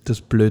sind das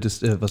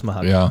Blödeste, was man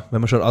hat. Ja.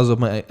 Wenn man schaut aus, als ob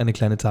man eine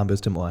kleine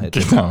Zahnbürste im Ohr hätte.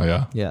 Genau,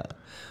 ja.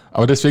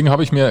 Aber deswegen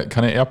habe ich mir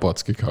keine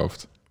AirPods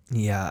gekauft.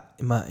 Ja,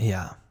 immer,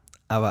 ja.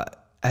 Aber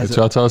also, jetzt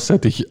schaut es aus, als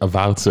hätte ich eine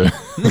Warze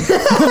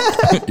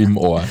im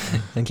Ohr.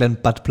 Einen kleinen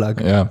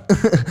Buttplug. Ja.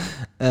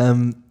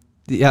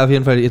 Ja, auf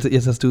jeden Fall,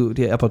 jetzt hast du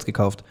die AirPods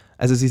gekauft.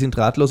 Also sie sind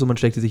drahtlos und man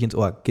steckt sie sich ins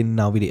Ohr,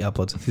 genau wie die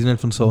AirPods. Sie sind halt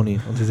von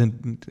Sony und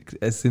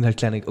es sind halt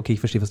kleine, okay,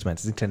 ich verstehe, was du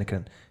meinst, es sind kleine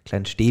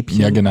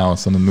Stäbchen. Ja, genau,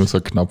 sondern nur so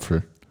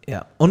Knöpfel.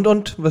 Ja,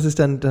 und was ist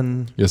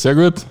dann? Ja, sehr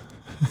gut.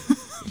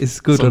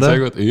 Ist gut, oder? Sehr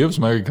gut. Ich habe es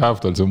mal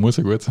gekauft, also muss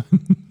ja gut sein.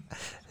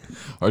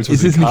 Also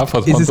ist es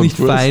nicht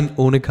fein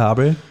ohne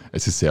Kabel?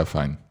 Es ist sehr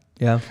fein.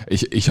 Ja.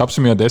 Ich habe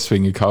sie mir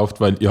deswegen gekauft,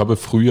 weil ich habe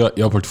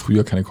halt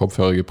früher keine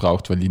Kopfhörer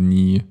gebraucht, weil ich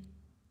nie.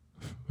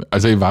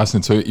 Also ich weiß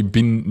nicht so, ich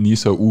bin nie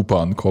so ein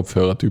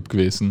U-Bahn-Kopfhörer-Typ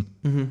gewesen.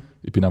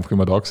 Ich bin einfach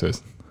immer da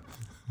gesessen.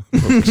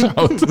 Und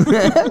geschaut.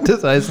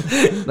 Das heißt,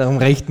 nach dem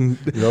rechten.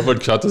 Ich habe halt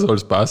geschaut, dass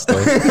alles passt.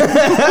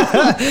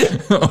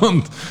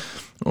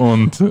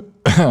 und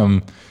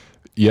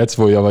jetzt,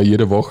 wo ich aber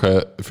jede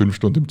Woche 5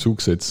 Stunden im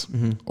Zug sitze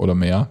oder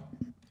mehr,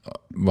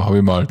 habe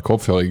ich mal halt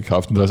Kopfhörer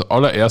gekauft. Und als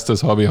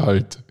allererstes habe ich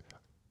halt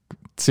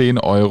 10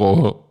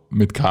 Euro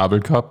mit Kabel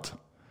gehabt.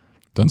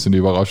 Dann sind die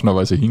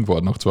überraschenderweise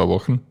hingeworfen nach 2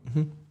 Wochen.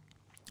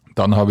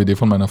 Dann habe ich die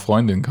von meiner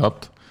Freundin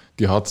gehabt.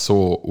 Die hat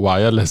so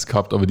Wireless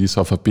gehabt, aber die so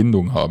eine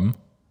Verbindung haben.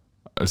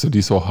 Also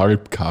die so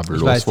halb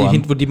kabellos waren. Ich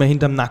weiß, die man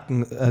hinterm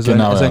Nacken,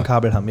 genau, ein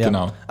Kabel haben. Ja.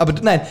 Genau. Aber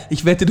nein,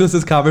 ich wette, du hast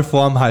das Kabel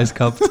vorm Hals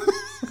gehabt.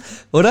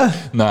 Oder?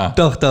 Nein.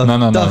 Doch.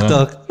 Nein.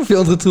 Für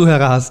unsere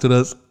Zuhörer hast du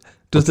das.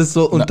 Du hast das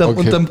so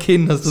unterm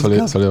Kinn. Hast soll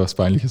ich was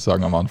Peinliches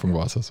sagen? Am Anfang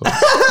war es ja so.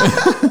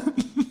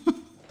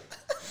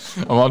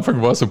 Am Anfang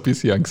war es so,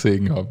 bis ich einen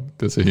gesehen habe,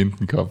 der sie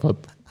hinten gehabt hat.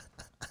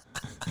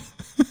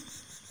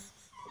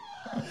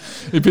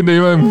 Ich bin da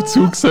immer im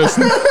Zug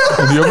gesessen und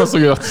ich habe mir so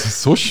gedacht, das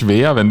ist so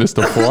schwer, wenn das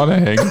da vorne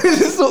hängt. Das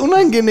ist so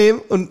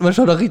unangenehm und man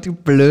schaut auch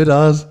richtig blöd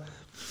aus.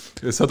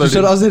 Es schaut aus,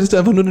 als hättest du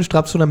einfach nur den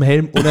Straps von einem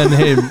Helm ohne einen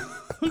Helm.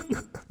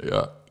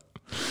 Ja.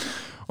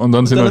 Und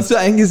dann hast du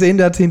einen gesehen,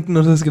 der hat hinten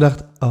und du hast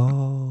gedacht,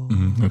 oh.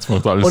 Jetzt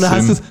macht alles und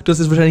dann Sinn. Du hast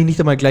es wahrscheinlich nicht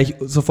einmal gleich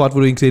sofort,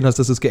 wo du ihn gesehen hast,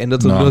 dass du es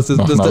geändert hast,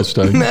 sondern du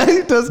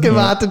hast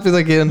gewartet, bis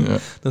er geht.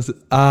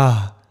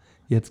 Ja.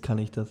 Jetzt kann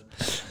ich das.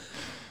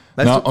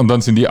 Und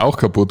dann sind die auch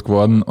kaputt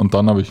geworden und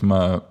dann habe ich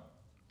mir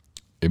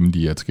eben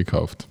die jetzt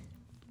gekauft.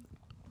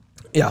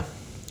 Ja,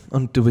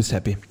 und du bist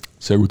happy.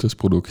 Sehr gutes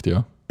Produkt,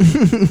 ja.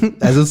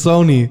 Also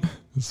Sony,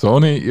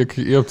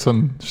 ihr habt so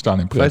einen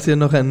Stein im Brett. Falls ihr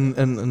noch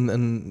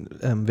einen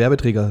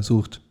Werbeträger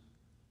sucht.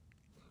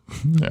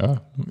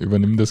 Ja,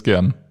 übernimm das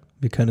gern.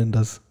 Wir können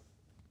das.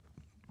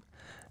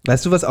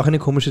 Weißt du, was auch eine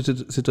komische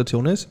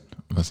Situation ist?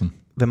 Was denn?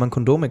 Wenn man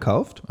Kondome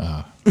kauft.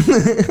 Ah,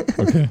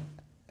 okay.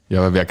 Ja,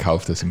 aber wer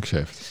kauft das im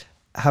Geschäft?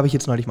 Habe ich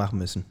jetzt neulich machen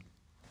müssen.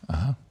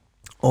 Aha.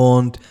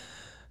 Und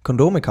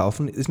Kondome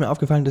kaufen, ist mir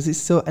aufgefallen, das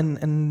ist so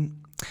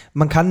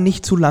man kann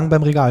nicht zu lang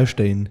beim Regal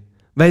stehen.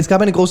 Weil es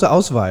gab eine große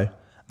Auswahl.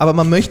 Aber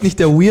man möchte nicht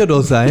der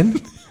Weirdo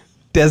sein,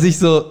 der sich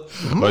so...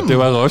 Heute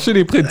war Rosche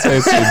die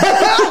Prinzessin.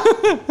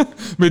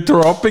 Mit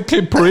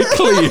Tropical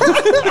Prickly.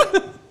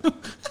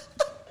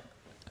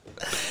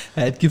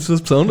 Heute gibt's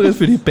was Besonderes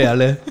für die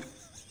Perle.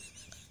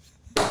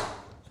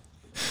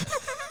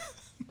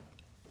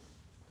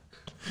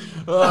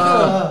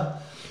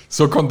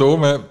 So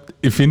Kondome,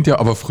 ich finde ja,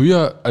 aber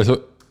früher, also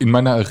in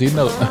meiner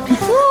Erinnerung...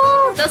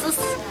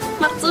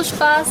 Macht so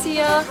Spaß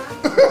hier.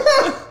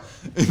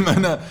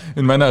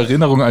 In meiner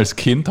Erinnerung als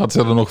Kind hat es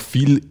ja da noch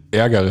viel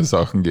ärgere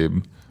Sachen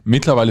gegeben.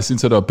 Mittlerweile sind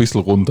sie da ein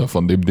bisschen runter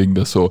von dem Ding,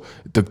 das so,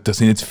 da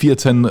sind jetzt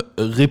 14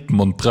 Rippen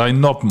und 3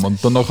 Noppen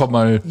und dann noch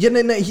einmal... Ja,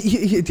 nein, das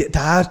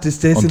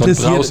und dann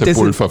interessiert...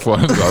 Brausepulver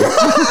vorne drauf.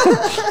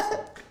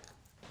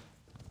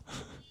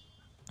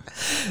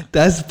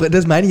 Das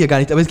meine ich ja gar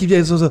nicht, aber es gibt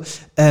ja so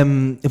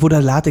wo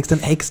der Latex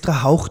dann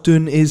extra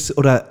hauchdünn ist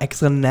oder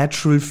extra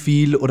natural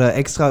feel oder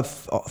extra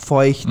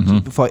feucht,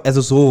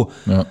 also so.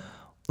 Ja.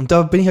 Und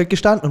da bin ich halt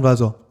gestanden und war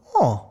so,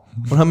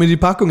 und haben mir die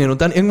Packungen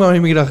und dann irgendwann habe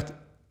ich mir gedacht,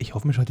 ich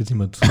hoffe, mir schaut jetzt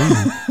niemand zu.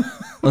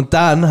 Und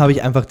dann habe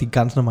ich einfach die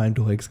ganz normalen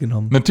Durex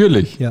genommen.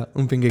 Natürlich. Ja,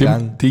 und bin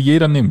gegangen. Die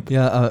jeder nimmt.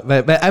 Ja,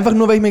 aber, weil einfach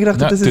nur, weil ich mir gedacht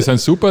habe, die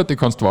sind super, die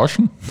kannst du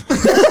waschen.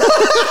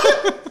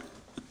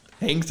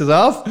 Hängst du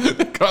das auf?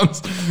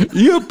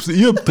 Ich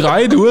hab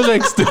 3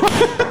 Durex.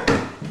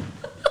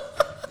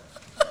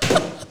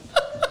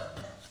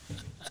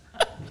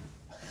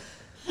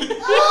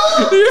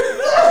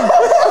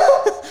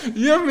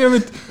 Ich hab mir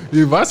mit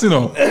 18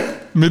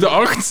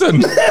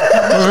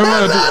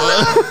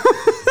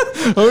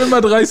 habe ich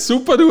mir 3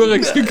 super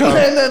Durex gekauft.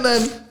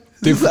 Nein.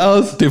 Die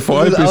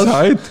voll bis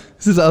heute.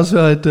 Es ist aus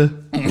für heute.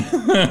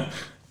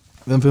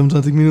 Wir haben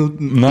 25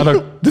 Minuten.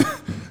 Nein,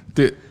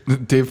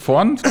 die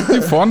fahren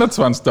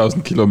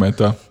 20.000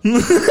 Kilometer.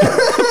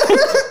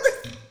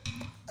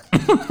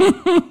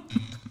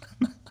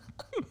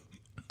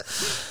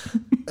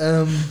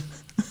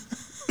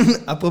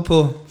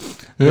 Apropos,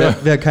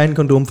 wer kein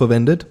Kondom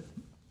verwendet,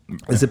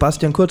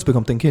 Sebastian Kurz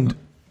bekommt ein Kind.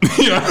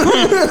 Ja,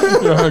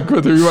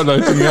 gute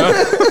Überleitung, ja.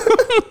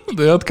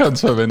 Der hat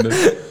keins verwendet.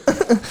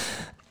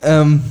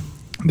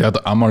 Der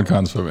hat einmal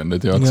keins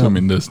verwendet, ja,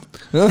 zumindest.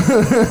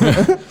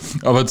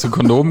 Aber zu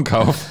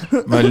Kondomkauf,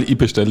 weil ich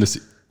bestelle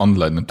es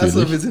online natürlich.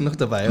 Achso, wir sind noch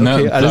dabei,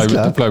 okay, alles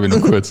klar. Da bleibe ich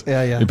noch kurz.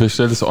 Ja. Ich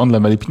bestelle es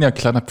online, weil ich bin ja ein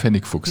kleiner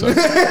Pfennigfuchs.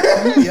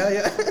 Ja.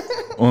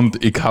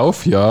 Und ich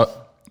kaufe ja,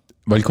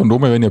 weil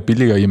Kondome werden ja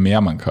billiger, je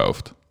mehr man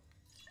kauft.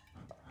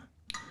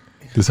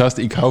 Das heißt,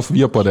 ich kaufe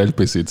wie ein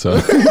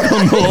Bordellbesitzer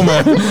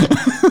Kondome.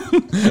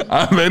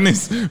 Auch wenn ich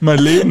mein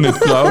Leben nicht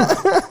brauche.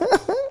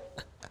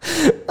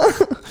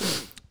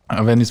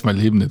 Aber wenn ich mein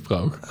Leben nicht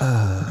brauche.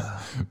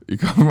 Ich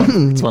kaufe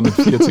mal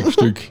 240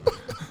 Stück.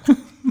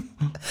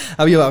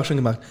 Habe ich aber auch schon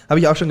gemacht.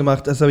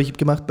 Das habe ich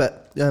gemacht bei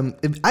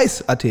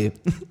Eis.at.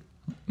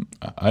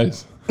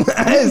 Eis?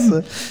 Eis.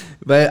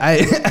 Weil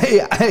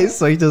Eis,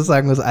 soll ich das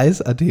sagen, was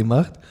Eis.at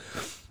macht?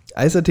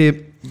 Eis.at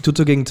tut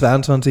so gegen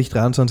 22,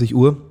 23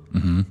 Uhr.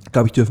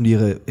 Glaube ich, dürfen die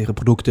ihre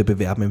Produkte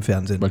bewerben im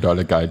Fernsehen. Weil da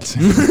alle geil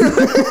sind.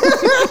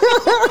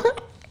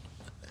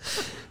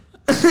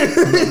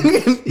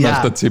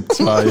 Nach der ZIP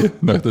 2.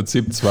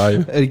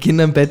 Die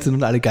Kinder im Bett sind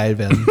und alle geil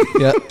werden.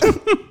 Ja.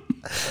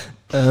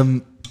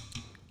 Und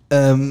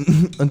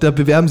da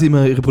bewerben sie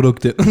immer ihre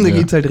Produkte. Und da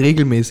gibt es halt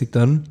regelmäßig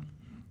dann.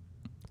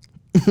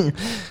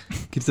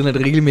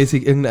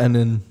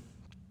 Irgendeinen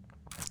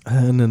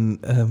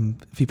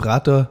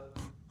Vibrator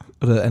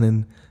oder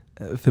einen,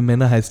 für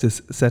Männer heißt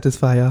es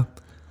Satisfier.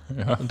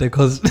 Ja. Und der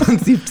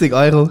kostet 70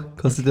 Euro,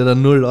 kostet der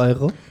dann 0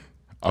 Euro.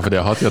 Aber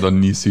der hat ja dann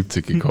nie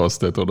 70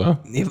 gekostet, oder?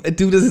 Nee,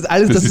 du, das ist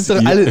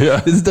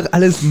doch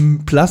alles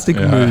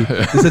Plastikmüll.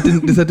 Ja.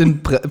 Das hat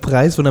den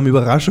Preis von einem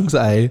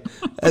Überraschungsei.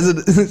 Also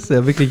das ist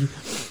ja wirklich...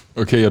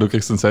 Okay, ja, du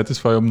kriegst einen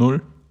Satisfier um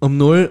 0. Um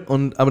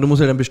 0, aber du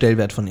musst halt einen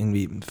Bestellwert von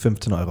irgendwie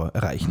 15 Euro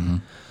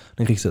erreichen.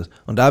 Dann kriegst du das.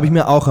 Und da habe ich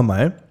mir auch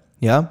einmal,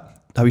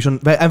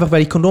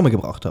 weil ich Kondome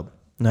gebraucht habe.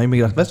 Dann habe ich mir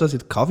gedacht, weißt du was,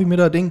 jetzt kaufe ich mir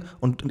da ein Ding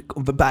und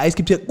bei Eis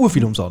gibt es ja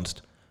urviel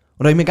umsonst.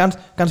 Und da habe ich mir ganz,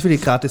 ganz viele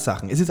gratis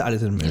Sachen. Es ist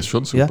alles in mir. Ist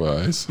schon super,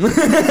 Eis.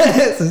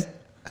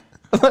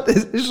 Das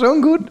ist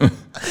schon gut.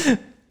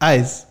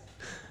 Eis.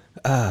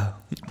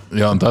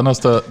 Ja, und dann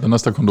hast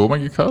du Kondome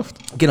gekauft?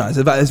 Genau,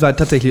 es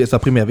war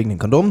primär wegen den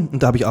Kondomen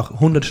und da habe ich auch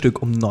 100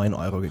 Stück um 9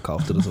 Euro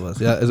gekauft oder sowas.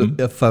 Ja, also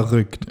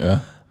verrückt.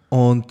 Ja.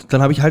 Und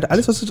dann habe ich halt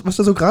alles, was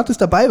da so gratis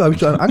dabei war, habe ich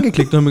da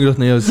angeklickt und habe mir gedacht,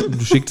 naja,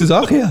 du schickst es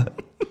auch her.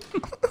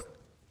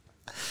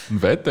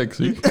 Ein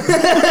Wettexig?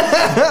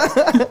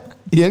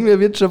 Irgendwer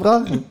wird schon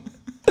brauchen.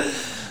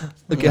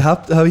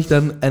 Gehabt habe ich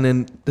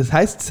dann das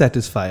heißt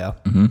Satisfier.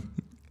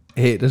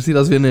 Hey, das sieht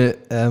aus wie eine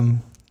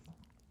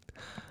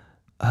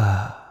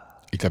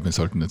Ich glaube, wir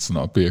sollten jetzt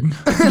noch abbiegen.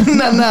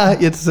 na,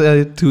 jetzt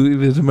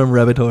wir sind beim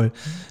Rabbit Hole.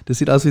 Das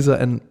sieht aus wie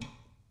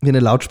wie eine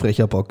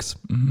Lautsprecherbox.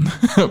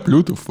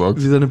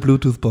 Bluetooth-Box. Wie so eine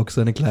Bluetooth-Box,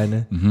 so eine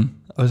kleine.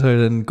 Aber es ist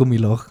halt ein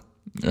Gummiloch.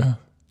 Ja.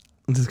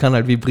 Und es kann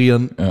halt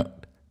vibrieren. Ja.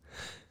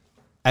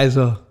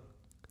 Also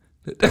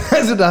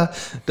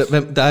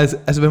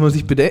wenn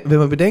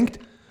man bedenkt,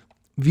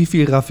 wie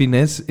viel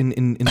Raffinesse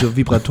in so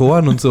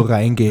Vibratoren und so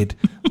reingeht,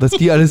 was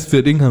die alles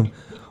für Ding haben.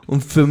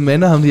 Und für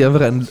Männer haben die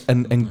einfach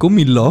ein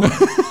Gummiloch,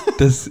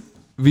 das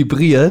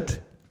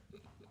vibriert.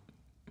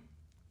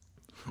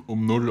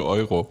 Um 0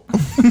 Euro.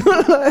 0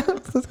 Euro,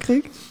 das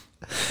kriegt.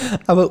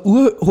 Aber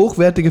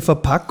hochwertige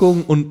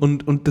Verpackung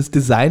und das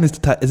Design ist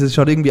total, es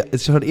schaut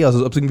eher aus,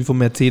 als ob es irgendwie von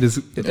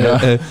Mercedes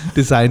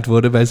designt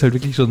wurde, weil es halt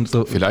wirklich schon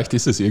so... Vielleicht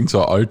ist es irgend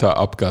so ein alter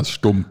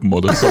Abgasstumpen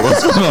oder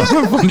sowas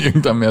von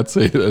irgendeinem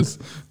Mercedes.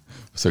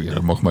 Ich sage,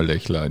 ja, mach mal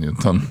Lächlein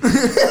und dann...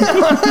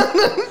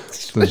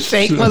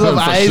 Verschenken wir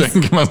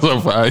es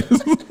auf Eis.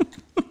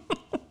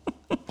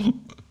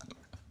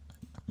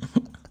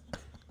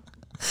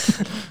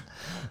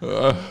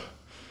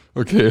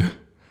 Okay,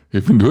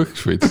 ich bin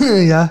durchgeschwitzt.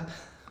 Ja.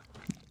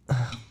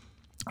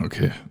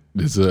 Okay,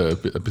 das ist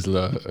ein bisschen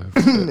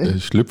eine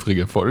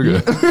schlüpfrige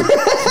Folge.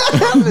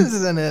 Das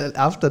ist eine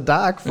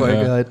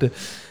After-Dark-Folge heute.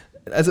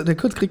 Also der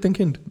Kurt kriegt ein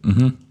Kind.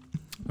 Mhm.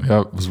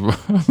 Ja, was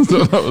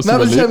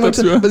ich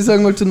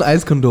sagen wollte zu den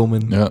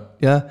Eiskondomen.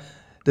 Ja.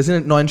 Das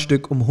sind 9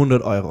 Stück um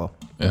 100 Euro.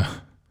 Ja.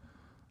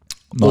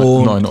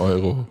 9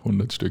 Euro,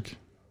 100 Stück.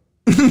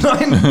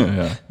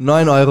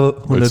 9 Euro,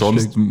 100 Weil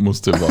sonst Stück.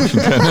 musst du waschen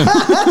können.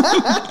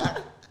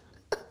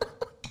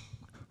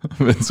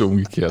 Wenn es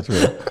umgekehrt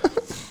wäre.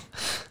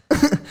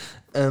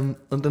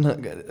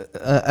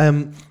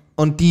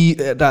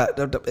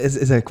 Es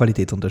ist ein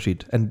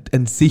Qualitätsunterschied.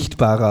 Ein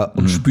sichtbarer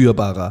und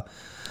spürbarer.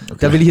 Okay.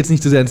 Da will ich jetzt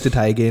nicht zu sehr ins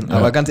Detail gehen,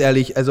 aber ganz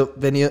ehrlich, also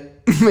wenn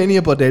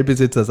ihr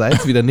Bordellbesitzer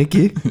seid, wie der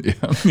Niki,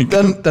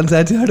 dann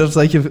seid ihr halt auf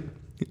solche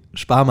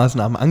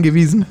Sparmaßnahmen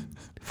angewiesen.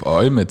 Vor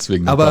allem jetzt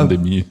wegen der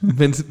Pandemie.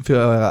 Wenn es für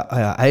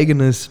euer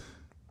eigenes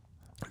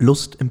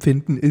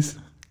Lustempfinden ist,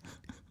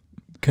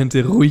 könnt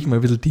ihr ruhig mal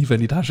ein bisschen tiefer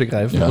in die Tasche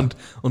greifen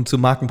und zu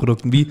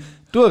Markenprodukten wie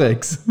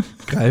Durex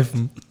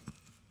greifen.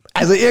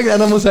 Also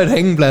irgendeiner muss halt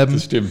hängen bleiben.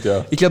 Das stimmt,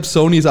 ja. Ich glaube,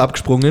 Sony ist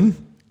abgesprungen.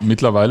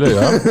 Mittlerweile,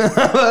 ja.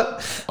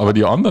 aber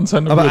die anderen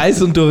sind... Aber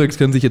Eis und Durex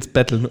können sich jetzt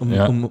battlen um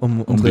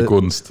die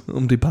Gunst.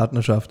 Um die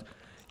Partnerschaft.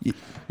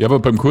 Ja, aber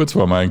beim Kurz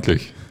waren wir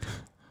eigentlich.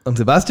 Und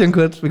Sebastian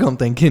Kurz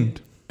bekommt ein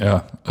Kind.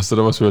 Ja. Hast du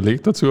da was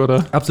überlegt dazu,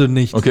 oder? Absolut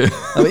nicht. Okay.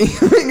 Aber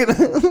ich habe mir gedacht,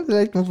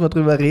 vielleicht muss man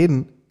drüber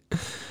reden.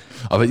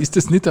 Aber ist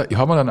das nicht... Ich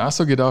habe mir dann auch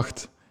so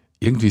gedacht,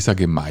 irgendwie ist ja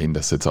gemein,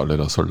 dass jetzt alle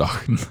da so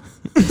lachen.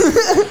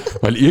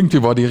 Weil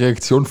irgendwie war die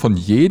Reaktion von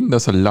jedem,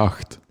 dass er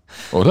lacht.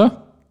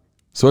 Oder?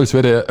 So, als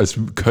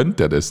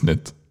könnte er das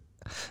nicht.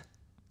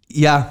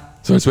 Ja.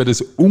 So, als wäre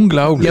das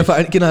unglaublich. Ja, vor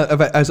allem, genau,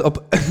 aber als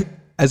ob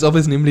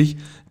es nämlich,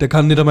 der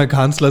kann nicht einmal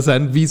Kanzler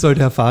sein, wie soll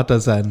der Vater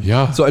sein?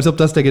 Ja. So, als ob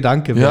das der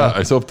Gedanke wäre. Ja,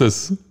 als ob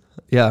das...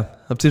 Ja,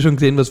 habt ihr schon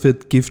gesehen, was für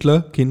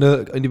Giftler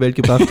Kinder in die Welt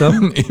gebracht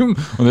haben? Eben.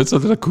 Und jetzt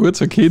hat er ein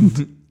kurzer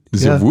Kind.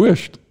 Das ist ja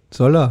wurscht.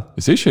 Soll er?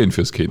 Das ist schön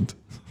fürs Kind.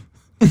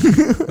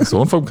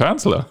 Sohn vom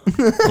Kanzler.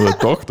 Oder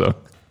Tochter.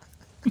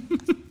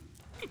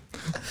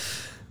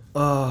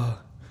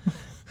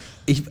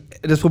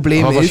 Das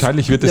Problem ist...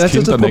 wahrscheinlich wird das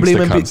Kind der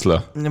nächste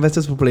Kanzler. Weißt du,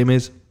 das Problem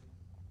ist,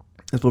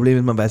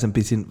 man weiß ein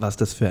bisschen, was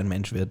das für ein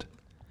Mensch wird.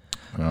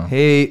 Ja.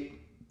 Hey,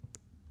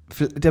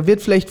 der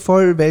wird vielleicht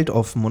voll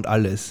weltoffen und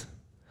alles.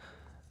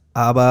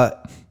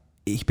 Aber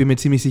ich bin mir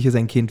ziemlich sicher,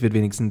 sein Kind wird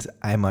wenigstens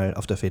einmal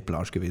auf der Fête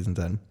Blanche gewesen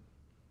sein.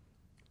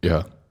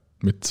 Ja,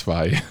 mit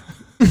 2.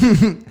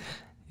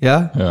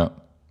 Ja? Ja.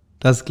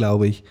 Das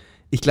glaube ich.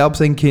 Ich glaube,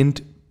 sein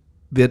Kind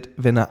wird,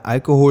 wenn er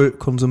Alkohol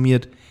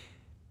konsumiert,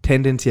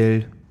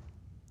 tendenziell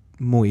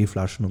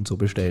Moe-Flaschen und so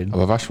bestellen.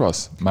 Aber weißt du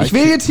was? Ich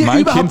will jetzt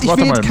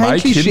kein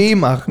Klischee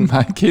machen.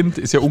 Mein Kind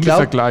ist ja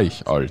ungefähr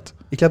gleich alt.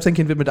 Ich glaube, sein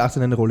Kind wird mit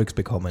 18 eine Rolex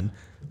bekommen.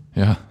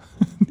 Ja.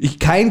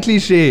 Kein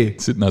Klischee.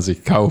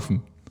 Sich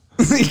kaufen.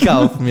 Sich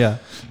kaufen, ja.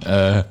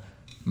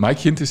 Mein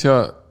Kind ist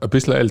ja ein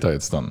bisschen älter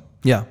jetzt dann.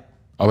 Ja.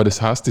 Aber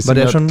das heißt, die sind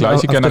ja schon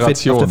gleiche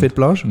Generation. Auf der Fête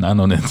Blanche? Nein,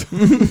 noch nicht.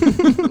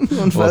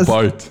 Und was?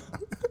 Aber bald.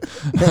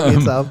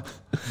 Geht's ab.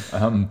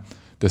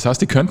 Das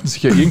heißt, die könnten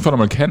sich ja irgendwann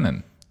einmal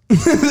kennen.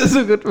 Das ist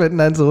so gut, wenn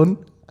dein Sohn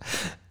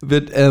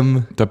wird...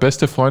 der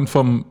beste Freund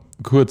vom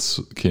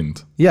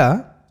Kurzkind.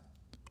 Ja.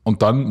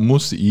 Und dann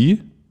muss ich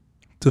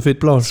zur Fête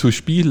Blanche. Zu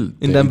Spieldates.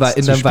 In deinem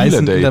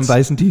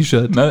weißen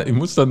T-Shirt. Nein, ich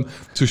muss dann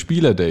zu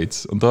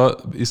Spielerdates. Und da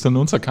ist dann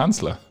unser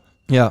Kanzler.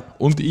 Ja.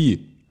 Und ich.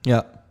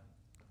 Ja.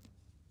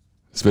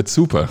 Es wird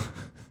super.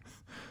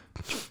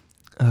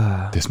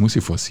 Das muss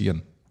ich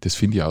forcieren. Das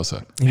finde ich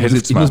außer.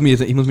 Ich muss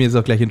mich jetzt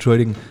auch gleich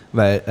entschuldigen,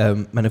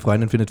 weil meine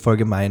Freundin findet voll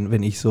gemein,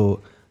 wenn ich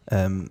so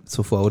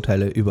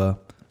Vorurteile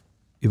über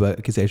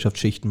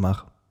Gesellschaftsschichten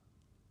mache.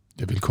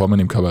 Ja, willkommen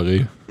im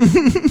Kabarett.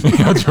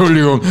 Ja,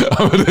 Entschuldigung,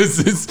 aber das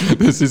ist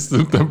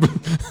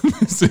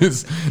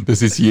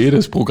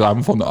jedes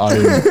Programm von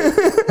allen.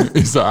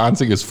 Ist ein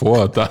einziges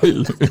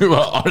Vorurteil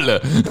über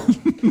alle.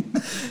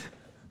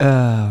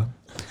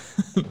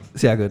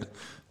 Sehr gut.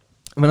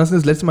 Wann hast du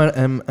das letzte Mal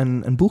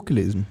ein Buch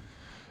gelesen?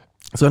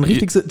 So einen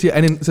richtig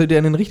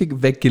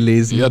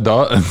weggelesen? Ja,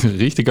 da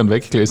richtig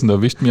weggelesen, da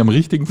erwischt mir am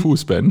richtigen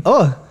Fußbein.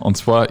 Oh. Und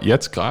zwar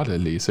jetzt gerade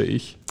lese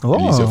ich. Oh.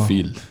 Ich lese ja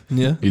viel.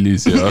 Ja. Ich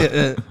lese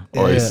ja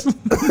alles.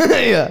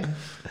 Ja.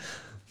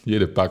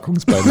 Jede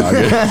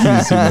Packungsbeilage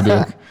lese ich mir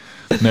durch.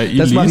 Nein,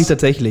 das mache ich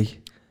tatsächlich.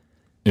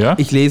 Ja?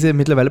 Ich lese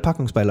mittlerweile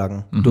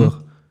Packungsbeilagen durch.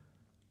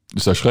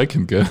 Das ist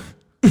erschreckend, gell?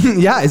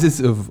 Ja, es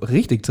ist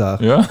richtig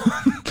zart. Ja.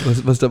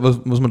 Was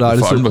man da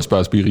alles... Vor allem, was bei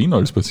Aspirin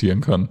alles passieren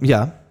kann.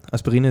 Ja,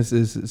 Aspirin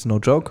ist no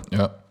joke.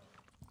 Ja.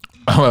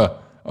 Aber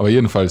aber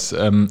jedenfalls,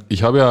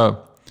 ich habe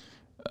ja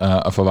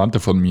eine Verwandte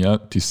von mir,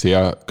 die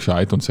sehr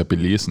gescheit und sehr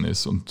belesen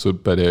ist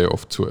und bei der ich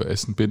oft zu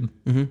Essen bin,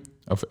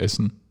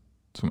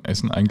 zum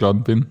Essen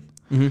eingeladen bin.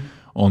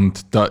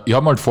 Und ich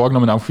habe mir halt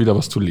vorgenommen, einfach wieder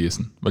was zu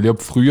lesen. Weil ich habe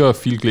früher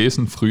viel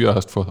gelesen, früher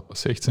heißt vor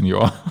 16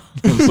 Jahren.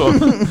 So.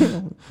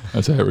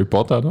 Also Harry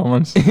Potter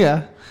damals.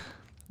 Ja.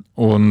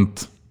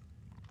 Und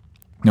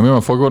ich habe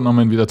mir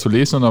vorgenommen, wieder zu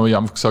lesen und habe ich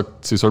einfach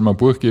gesagt, sie soll mir ein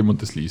Buch geben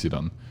und das lese ich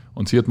dann.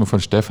 Und sie hat mir von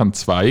Stefan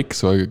Zweig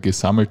so ein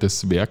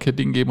gesammeltes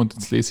Werke-Ding gegeben und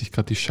jetzt lese ich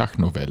gerade die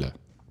Schachnovelle.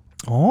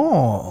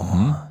 Oh.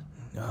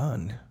 Ja.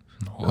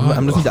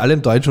 Haben das nicht alle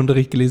im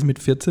Deutschunterricht gelesen mit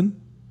 14?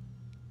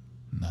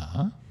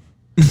 Na,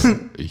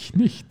 ich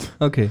nicht.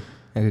 Okay,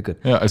 ja, gut.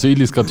 Ja, also ich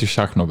lese gerade die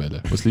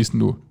Schachnovelle. Was liest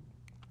denn du?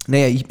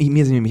 Naja,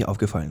 mir ist nämlich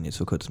aufgefallen jetzt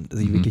vor kurzem, dass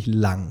ich wirklich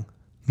lang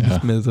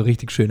nicht mehr so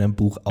richtig schön ein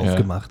Buch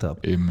aufgemacht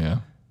habe. Eben,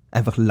 ja.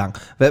 Einfach lang.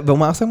 Weil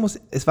man auch sagen muss,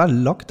 es war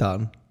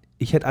Lockdown.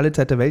 Ich hätte alle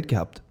Zeit der Welt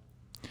gehabt.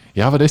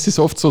 Ja, aber das ist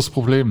oft so das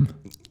Problem.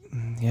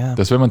 Ja.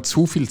 Dass wenn man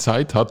zu viel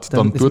Zeit hat,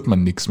 dann tut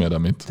man nichts mehr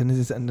damit. Dann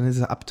ist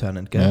es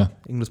abturnend, gell? Ja.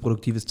 Irgendwas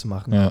Produktives zu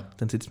machen. Ja.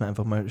 Dann sitzt man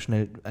einfach mal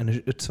schnell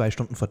 2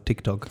 Stunden vor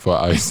TikTok.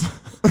 Vor Eis.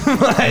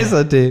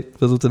 Eis.at.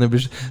 Versucht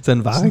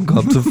seinen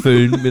Warenkorb zu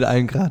füllen mit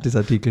allen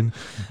Gratisartikeln.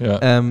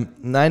 Ja.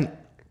 Nein.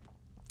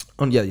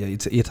 Und ja,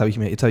 jetzt habe ich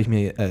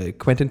mir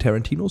Quentin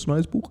Tarantinos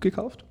neues Buch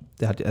gekauft.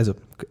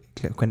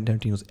 Quentin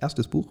Tarantinos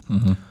erstes Buch.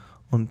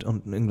 Und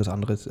irgendwas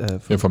anderes.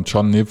 Vom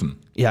John Niven.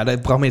 Ja, da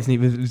brauchen wir jetzt nicht,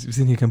 wir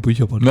sind hier kein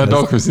Bücherpodcast. Na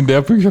doch, wir sind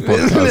der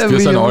Bücherpodcast. Wir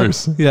sind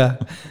alles. Ja.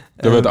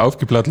 Da wird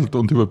aufgeplattelt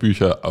und über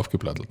Bücher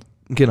aufgeplattelt.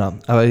 Genau,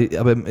 aber ich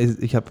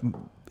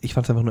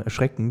fand es einfach nur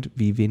erschreckend,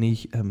 wie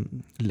wenig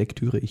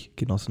Lektüre ich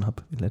genossen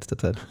habe in letzter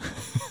Zeit.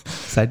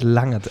 Seit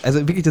langer Zeit. Also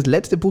wirklich das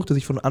letzte Buch, das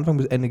ich von Anfang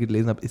bis Ende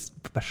gelesen habe, ist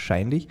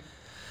wahrscheinlich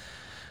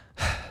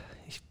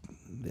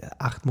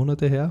 8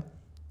 Monate her.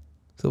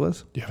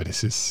 Sowas? Ja, aber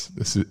das ist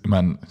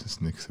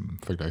nichts im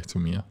Vergleich zu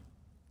mir.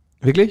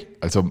 Wirklich?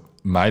 Also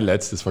mein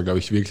letztes war, glaube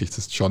ich, wirklich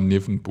das John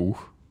Niven Buch.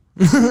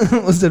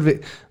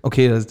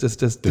 Okay, das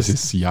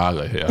ist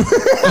Jahre her.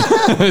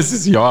 Es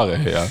ist Jahre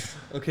her.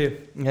 Okay,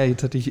 ja,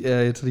 jetzt hatte ich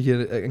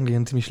hier eigentlich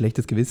ein ziemlich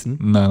schlechtes Gewissen.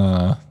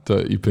 Nein,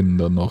 ich bin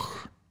da noch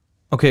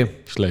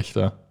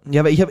schlechter.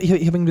 Ja, aber ich hab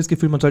irgendwie das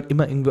Gefühl, man sollte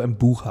immer irgendwo ein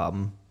Buch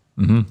haben,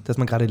 das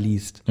man gerade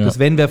liest. Ja. Dass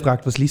wenn wer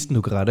fragt, was liest denn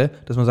du gerade,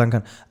 dass man sagen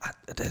kann,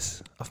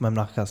 das auf meinem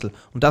Nachkassel.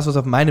 Und das, was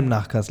auf meinem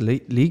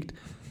Nachkassel liegt,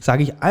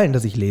 sage ich allen,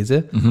 dass ich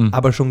lese,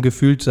 aber schon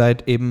gefühlt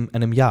seit eben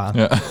einem Jahr.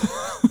 Ja.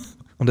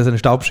 Und da ist eine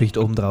Staubschicht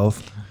oben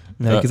drauf.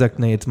 Dann habe ich gesagt,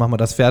 jetzt machen wir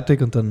das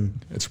fertig und dann...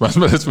 Jetzt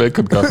schmeißen wir das weg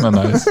und kaufen ein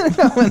neues.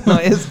 ein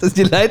neues, dass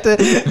die Leute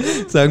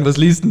sagen, was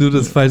liest denn du,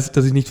 dass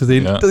ich nicht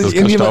versehen... Ja, dass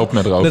kein Staub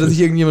mehr drauf ist. Dass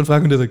ich irgendjemand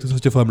frage und der sagt, das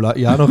hast du ja vor einem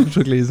Jahr noch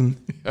schon gelesen.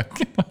 Ja,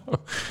 genau.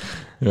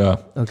 Ja.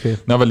 Okay.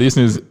 Na, aber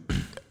Lesen ist...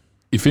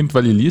 Ich finde,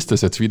 weil ich lese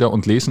das jetzt wieder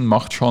und Lesen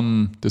macht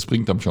schon... Das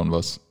bringt einem schon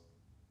was.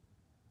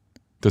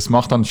 Das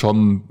macht dann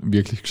schon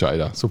wirklich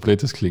gescheiter, so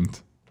blöd es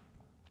klingt.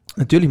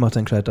 Natürlich macht es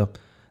einen gescheiter.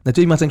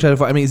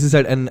 Vor allem ist es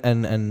halt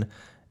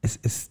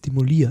es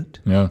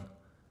stimuliert. Ja.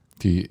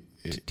 Die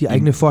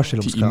eigene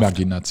Vorstellungskraft. Die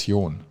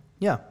Imagination.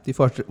 Ja,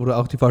 oder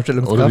auch die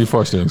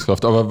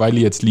Vorstellungskraft. Aber weil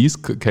ich jetzt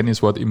liest, kenne ich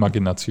das Wort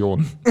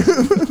Imagination.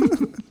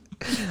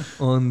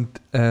 Und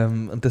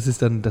das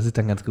ist dann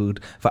ganz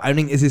gut. Vor allen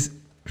Dingen ist es,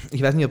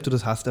 ich weiß nicht, ob du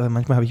das hast, aber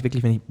manchmal habe ich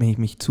wirklich, wenn ich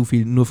mich zu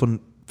viel nur von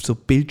so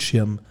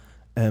Bildschirm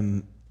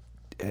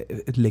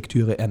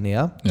Lektüre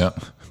ernähre. Ja,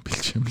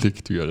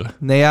 Bildschirmlektüre.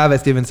 Naja,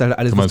 weißt du, wenn es halt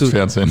alles... Du meinst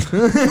Fernsehen.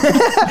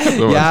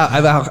 Ja,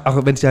 aber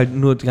auch wenn es halt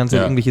nur die ganze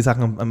irgendwelche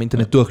Sachen am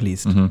Internet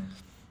durchliest.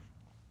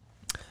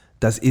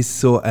 Das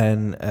ist so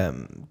ein...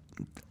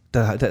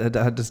 da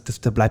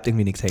bleibt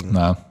irgendwie nichts hängen.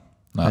 Na.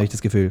 Habe ich das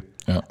Gefühl.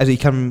 Ja. Also ich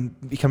kann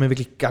mir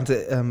wirklich ganze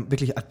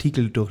wirklich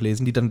Artikel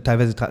durchlesen, die dann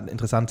teilweise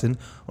interessant sind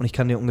und ich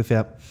kann dir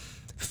ungefähr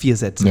 4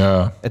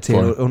 Sätze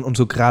erzählen und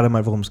so gerade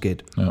mal, worum es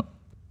geht. Ja.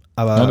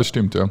 Aber, das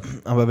stimmt, ja.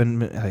 Aber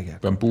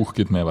beim Buch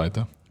geht mehr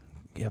weiter.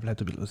 Ja, bleibt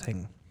ein bisschen was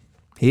hängen.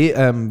 Hey,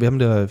 wir haben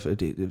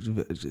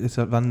es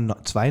waren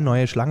 2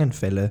 neue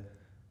Schlangenfälle.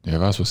 Ja,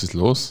 was ist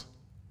los?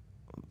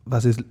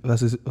 Was ist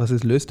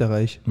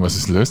Österreich? Was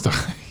ist Österreich?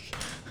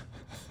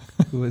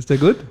 Ist der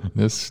gut?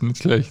 Das ist nicht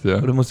schlecht,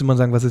 ja. Oder musste man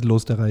sagen, was ist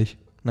Österreich?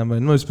 Nein,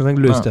 man muss sagen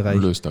Österreich.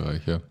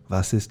 Österreich, ja.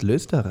 Was ist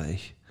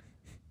Österreich?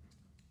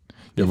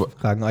 Ja, wir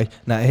fragen euch.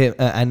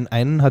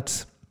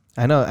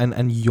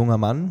 Ein junger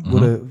Mann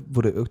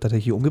wurde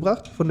tatsächlich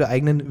umgebracht von der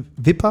eigenen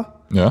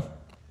Wipper. Ja.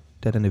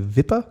 Der hat eine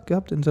Wipper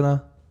gehabt in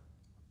seiner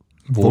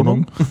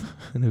Wohnung.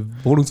 Eine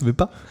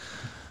Wohnungswipper.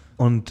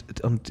 Und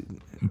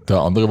der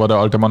andere war der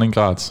alte Mann in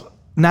Graz.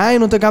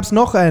 Nein, und da gab es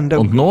noch einen.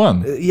 Und noch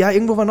einen? Ja,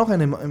 irgendwo war noch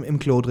einer im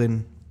Klo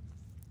drin.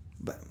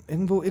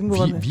 Irgendwo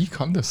wie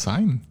kann das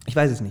sein? Ich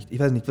weiß es nicht.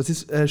 Was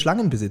ist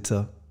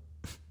Schlangenbesitzer?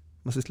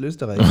 Was ist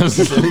Österreich? Was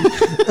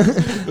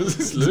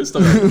ist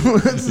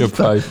Österreich? Ihr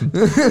Pfeifen.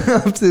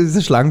 Habt ihr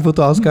dieses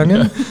Schlangenfutter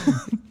ausgegangen?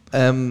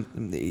 Ja. Und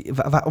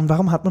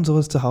warum hat man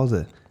sowas zu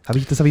Hause?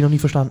 Das habe ich noch nie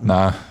verstanden.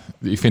 Na,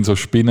 ich finde so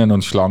Spinnen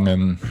und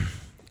Schlangen.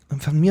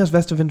 Von mir aus,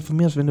 weißt du, wenn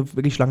du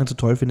wirklich Schlangen so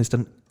toll findest,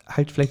 dann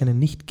halt vielleicht eine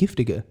nicht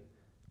giftige.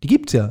 Die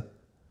gibt's ja.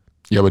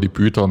 Ja, aber die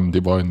Python,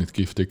 die war ja nicht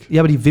giftig.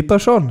 Ja, aber die Wipper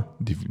schon.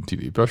 Die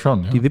Wipper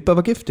schon, ja. Die Wipper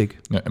war giftig.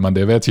 Ja, ich meine,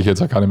 der wird sich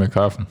jetzt auch gar nicht mehr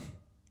kaufen.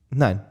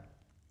 Nein.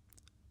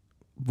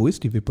 Wo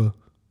ist die Wipper?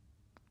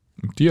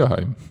 Im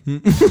Tierheim.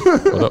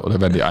 oder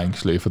werden die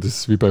eingeschläfert? Das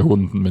ist wie bei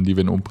Hunden, wenn die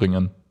wen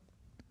umbringen.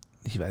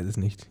 Ich weiß es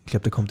nicht. Ich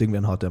glaube, da kommt irgendwie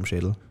ein Haut am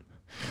Schädel.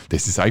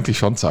 Das ist eigentlich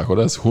schon Sache,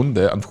 oder? Dass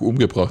Hunde einfach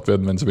umgebracht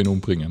werden, wenn sie wen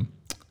umbringen.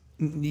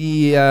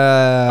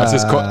 Ja. Also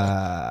es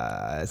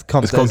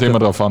kommt immer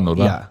drauf an,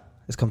 oder? Ja,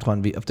 es kommt drauf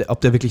an,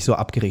 ob der wirklich so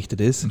abgerichtet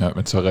ist. Ja,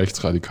 wenn es so ein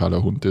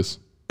rechtsradikaler Hund ist.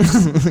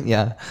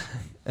 Ja.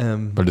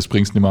 Weil das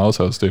bringst du nicht mehr aus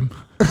dem.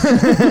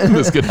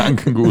 Das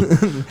Gedankengut.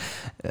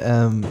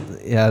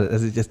 Ja,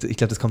 also ich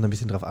glaube, das kommt ein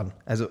bisschen drauf an.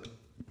 Also,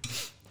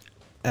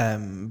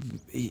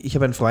 ich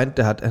habe einen Freund,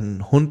 der hat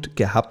einen Hund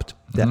gehabt,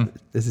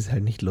 das ist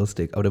halt nicht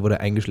lustig, aber der wurde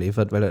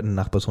eingeschläfert, weil er einen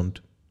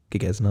Nachbarshund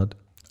gegessen hat.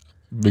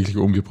 Wirklich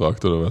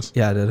umgebracht, oder was?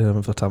 Ja, der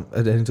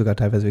hat ihn sogar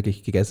teilweise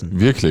wirklich gegessen.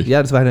 Wirklich?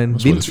 Ja, das war ein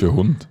Was war das für ein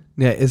Hund?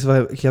 Ja, ich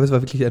glaube, es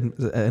war wirklich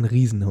ein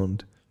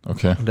Riesenhund.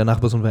 Okay. Und der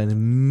Nachbarshund war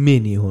ein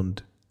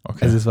Mini-Hund.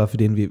 Okay. Also es war für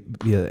den wie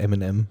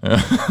M&M. Ja,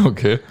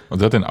 okay.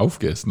 Und er hat den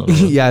aufgegessen, oder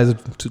was? Ja, also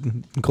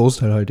ein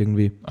Großteil halt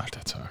irgendwie.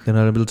 Alter Tag. Den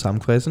hat er ein bisschen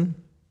zusammengefressen.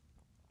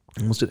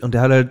 Und der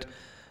hat halt,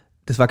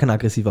 das war kein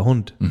aggressiver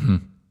Hund.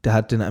 Mhm. Der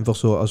hat den einfach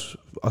so aus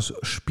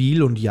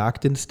Spiel und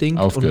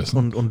Jagdinstinkt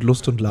und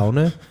Lust und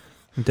Laune.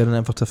 Und der dann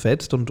einfach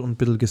zerfetzt und ein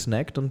bisschen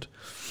gesnackt. Und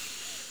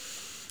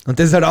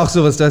das ist halt auch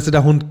sowas, da ist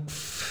der Hund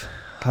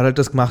hat halt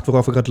das gemacht,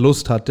 worauf er gerade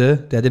Lust hatte.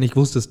 Der hat ja nicht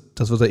gewusst, dass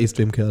das, was er isst,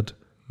 wem gehört.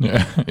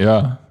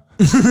 Ja.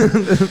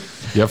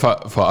 Ja,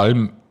 vor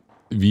allem,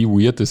 wie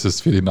weird ist es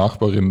für die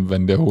Nachbarin,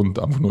 wenn der Hund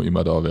einfach nur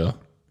immer da wäre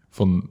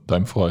von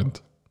deinem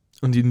Freund.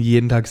 Und ihn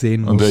jeden Tag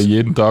sehen muss. Und der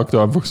jeden Tag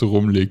da einfach so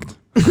rumliegt.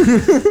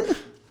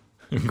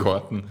 Im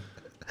Garten.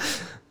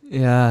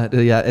 Ja,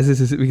 es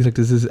ist, wie gesagt,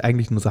 das ist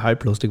eigentlich nur so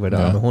halblustig, weil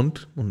der arme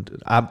Hund und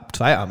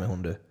 2 arme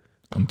Hunde.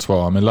 Und 2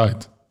 arme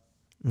Leute.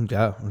 Und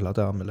und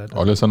lauter arme Leute.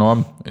 Alles an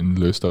Arm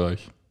in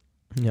Österreich.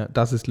 Ja,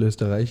 das ist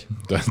Österreich.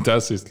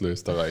 Das ist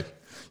Österreich.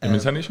 Ja, wir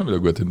sind nicht schon wieder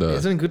gut in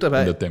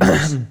der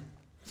Demos.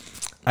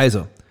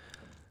 Also,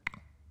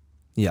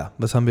 ja,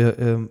 was haben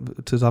wir?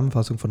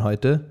 Zusammenfassung von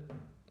heute.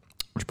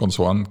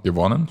 Sponsoren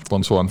gewonnen,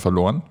 Sponsoren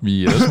verloren, wie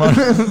jedes Mal.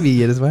 Wie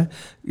jedes Mal.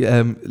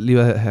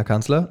 Lieber Herr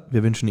Kanzler,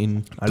 wir wünschen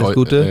Ihnen alles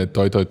Gute.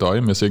 Toi, toi,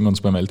 toi. Wir sehen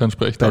uns beim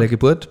Elternsprechtag. Bei der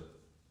Geburt.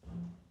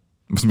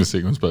 Wir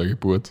sehen uns bei der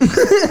Geburt.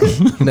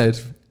 Nein.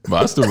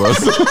 Weißt du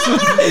was?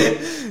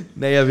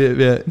 Naja,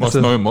 wir machst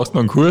noch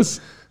einen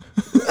Kurs?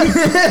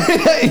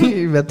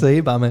 Ich werde zur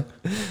Hebamme.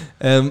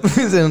 Wir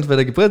sehen uns bei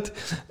der Geburt.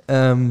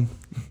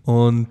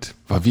 Und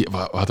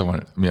warte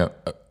mal,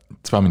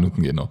 2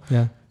 Minuten gehen noch.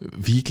 Ja.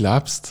 Wie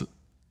glaubst du,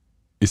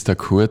 ist da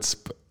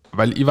kurz,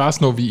 weil ich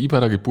weiß noch, wie ich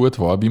bei der Geburt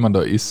war, wie man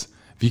da ist,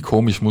 wie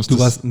komisch muss das...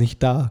 Du warst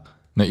nicht da.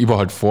 Na, ich war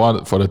halt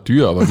vor der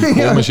Tür, aber wie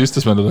komisch ist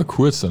das, wenn da der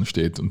Kurz dann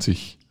steht und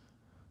sich...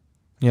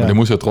 Ja. Der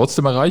muss ja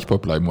trotzdem erreichbar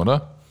bleiben,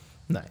 oder?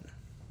 Nein.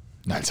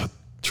 Na, also,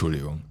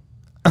 Entschuldigung.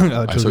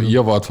 Also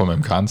ihr wart von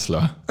meinem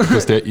Kanzler,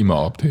 dass der immer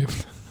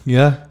abhebt.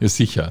 Ja. Ja,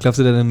 sicher. Glaubst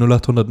du, der eine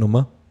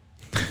 0800-Nummer?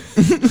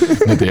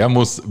 Na, der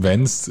muss,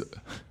 wenn's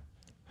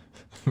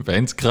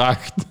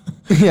kracht,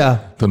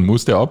 dann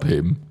muss der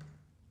abheben.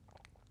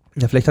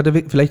 Ja, vielleicht hat er,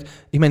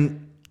 ich meine,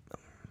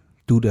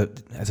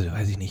 also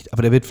weiß ich nicht,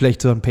 aber der wird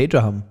vielleicht so einen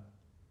Pager haben.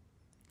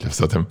 Glaubst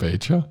du, hat er einen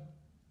Pager?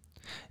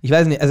 Ich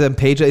weiß nicht, also ein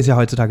Pager ist ja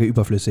heutzutage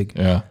überflüssig.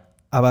 Ja.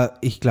 Aber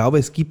ich glaube,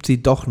 es gibt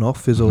sie doch noch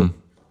für so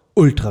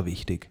ultra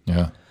wichtig.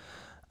 Ja.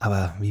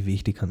 Aber wie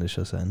wichtig kann das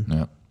schon sein?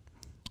 Ja.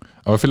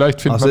 Aber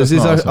vielleicht findet man das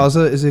noch raus.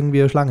 Außer ist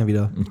irgendwie eine Schlange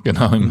wieder.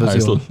 Genau, im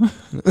Heißel.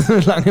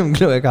 Schlange im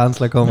Klo, Herr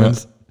Kanzler,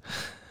 Commons.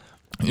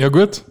 Ja,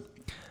 gut.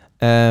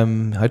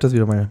 Heute ist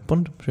wieder mal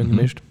bunt, schön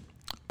gemischt.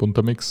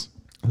 Bunter Mix.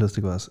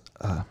 Lustig war's.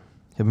 Ich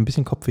habe ein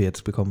bisschen Kopfweh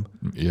jetzt bekommen.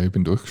 Ja, ich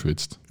bin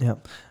durchgeschwitzt. Ja,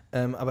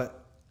 aber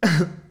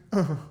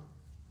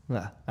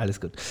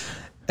alles gut.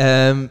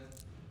 Ihr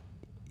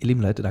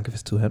lieben Leute, danke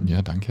fürs Zuhören.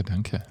 Ja, danke.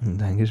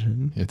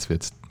 Dankeschön. Jetzt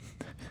wird's.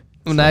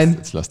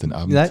 Jetzt lasst den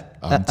Abend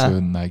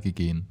zur Neige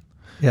gehen.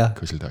 Ja.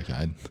 Kuschelt euch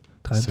ein.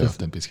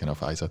 Surft ein bisschen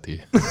auf Eis.at.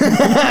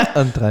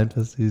 Und treibt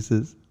was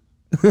Süßes.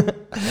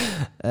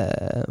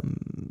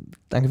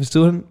 Danke fürs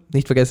Zuhören.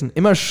 Nicht vergessen,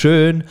 immer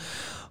schön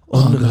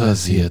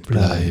unrasiert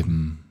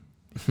bleiben.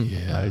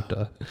 Yeah.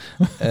 Alter.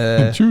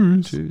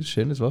 Tschüss. Tschüss.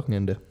 Schönes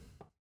Wochenende.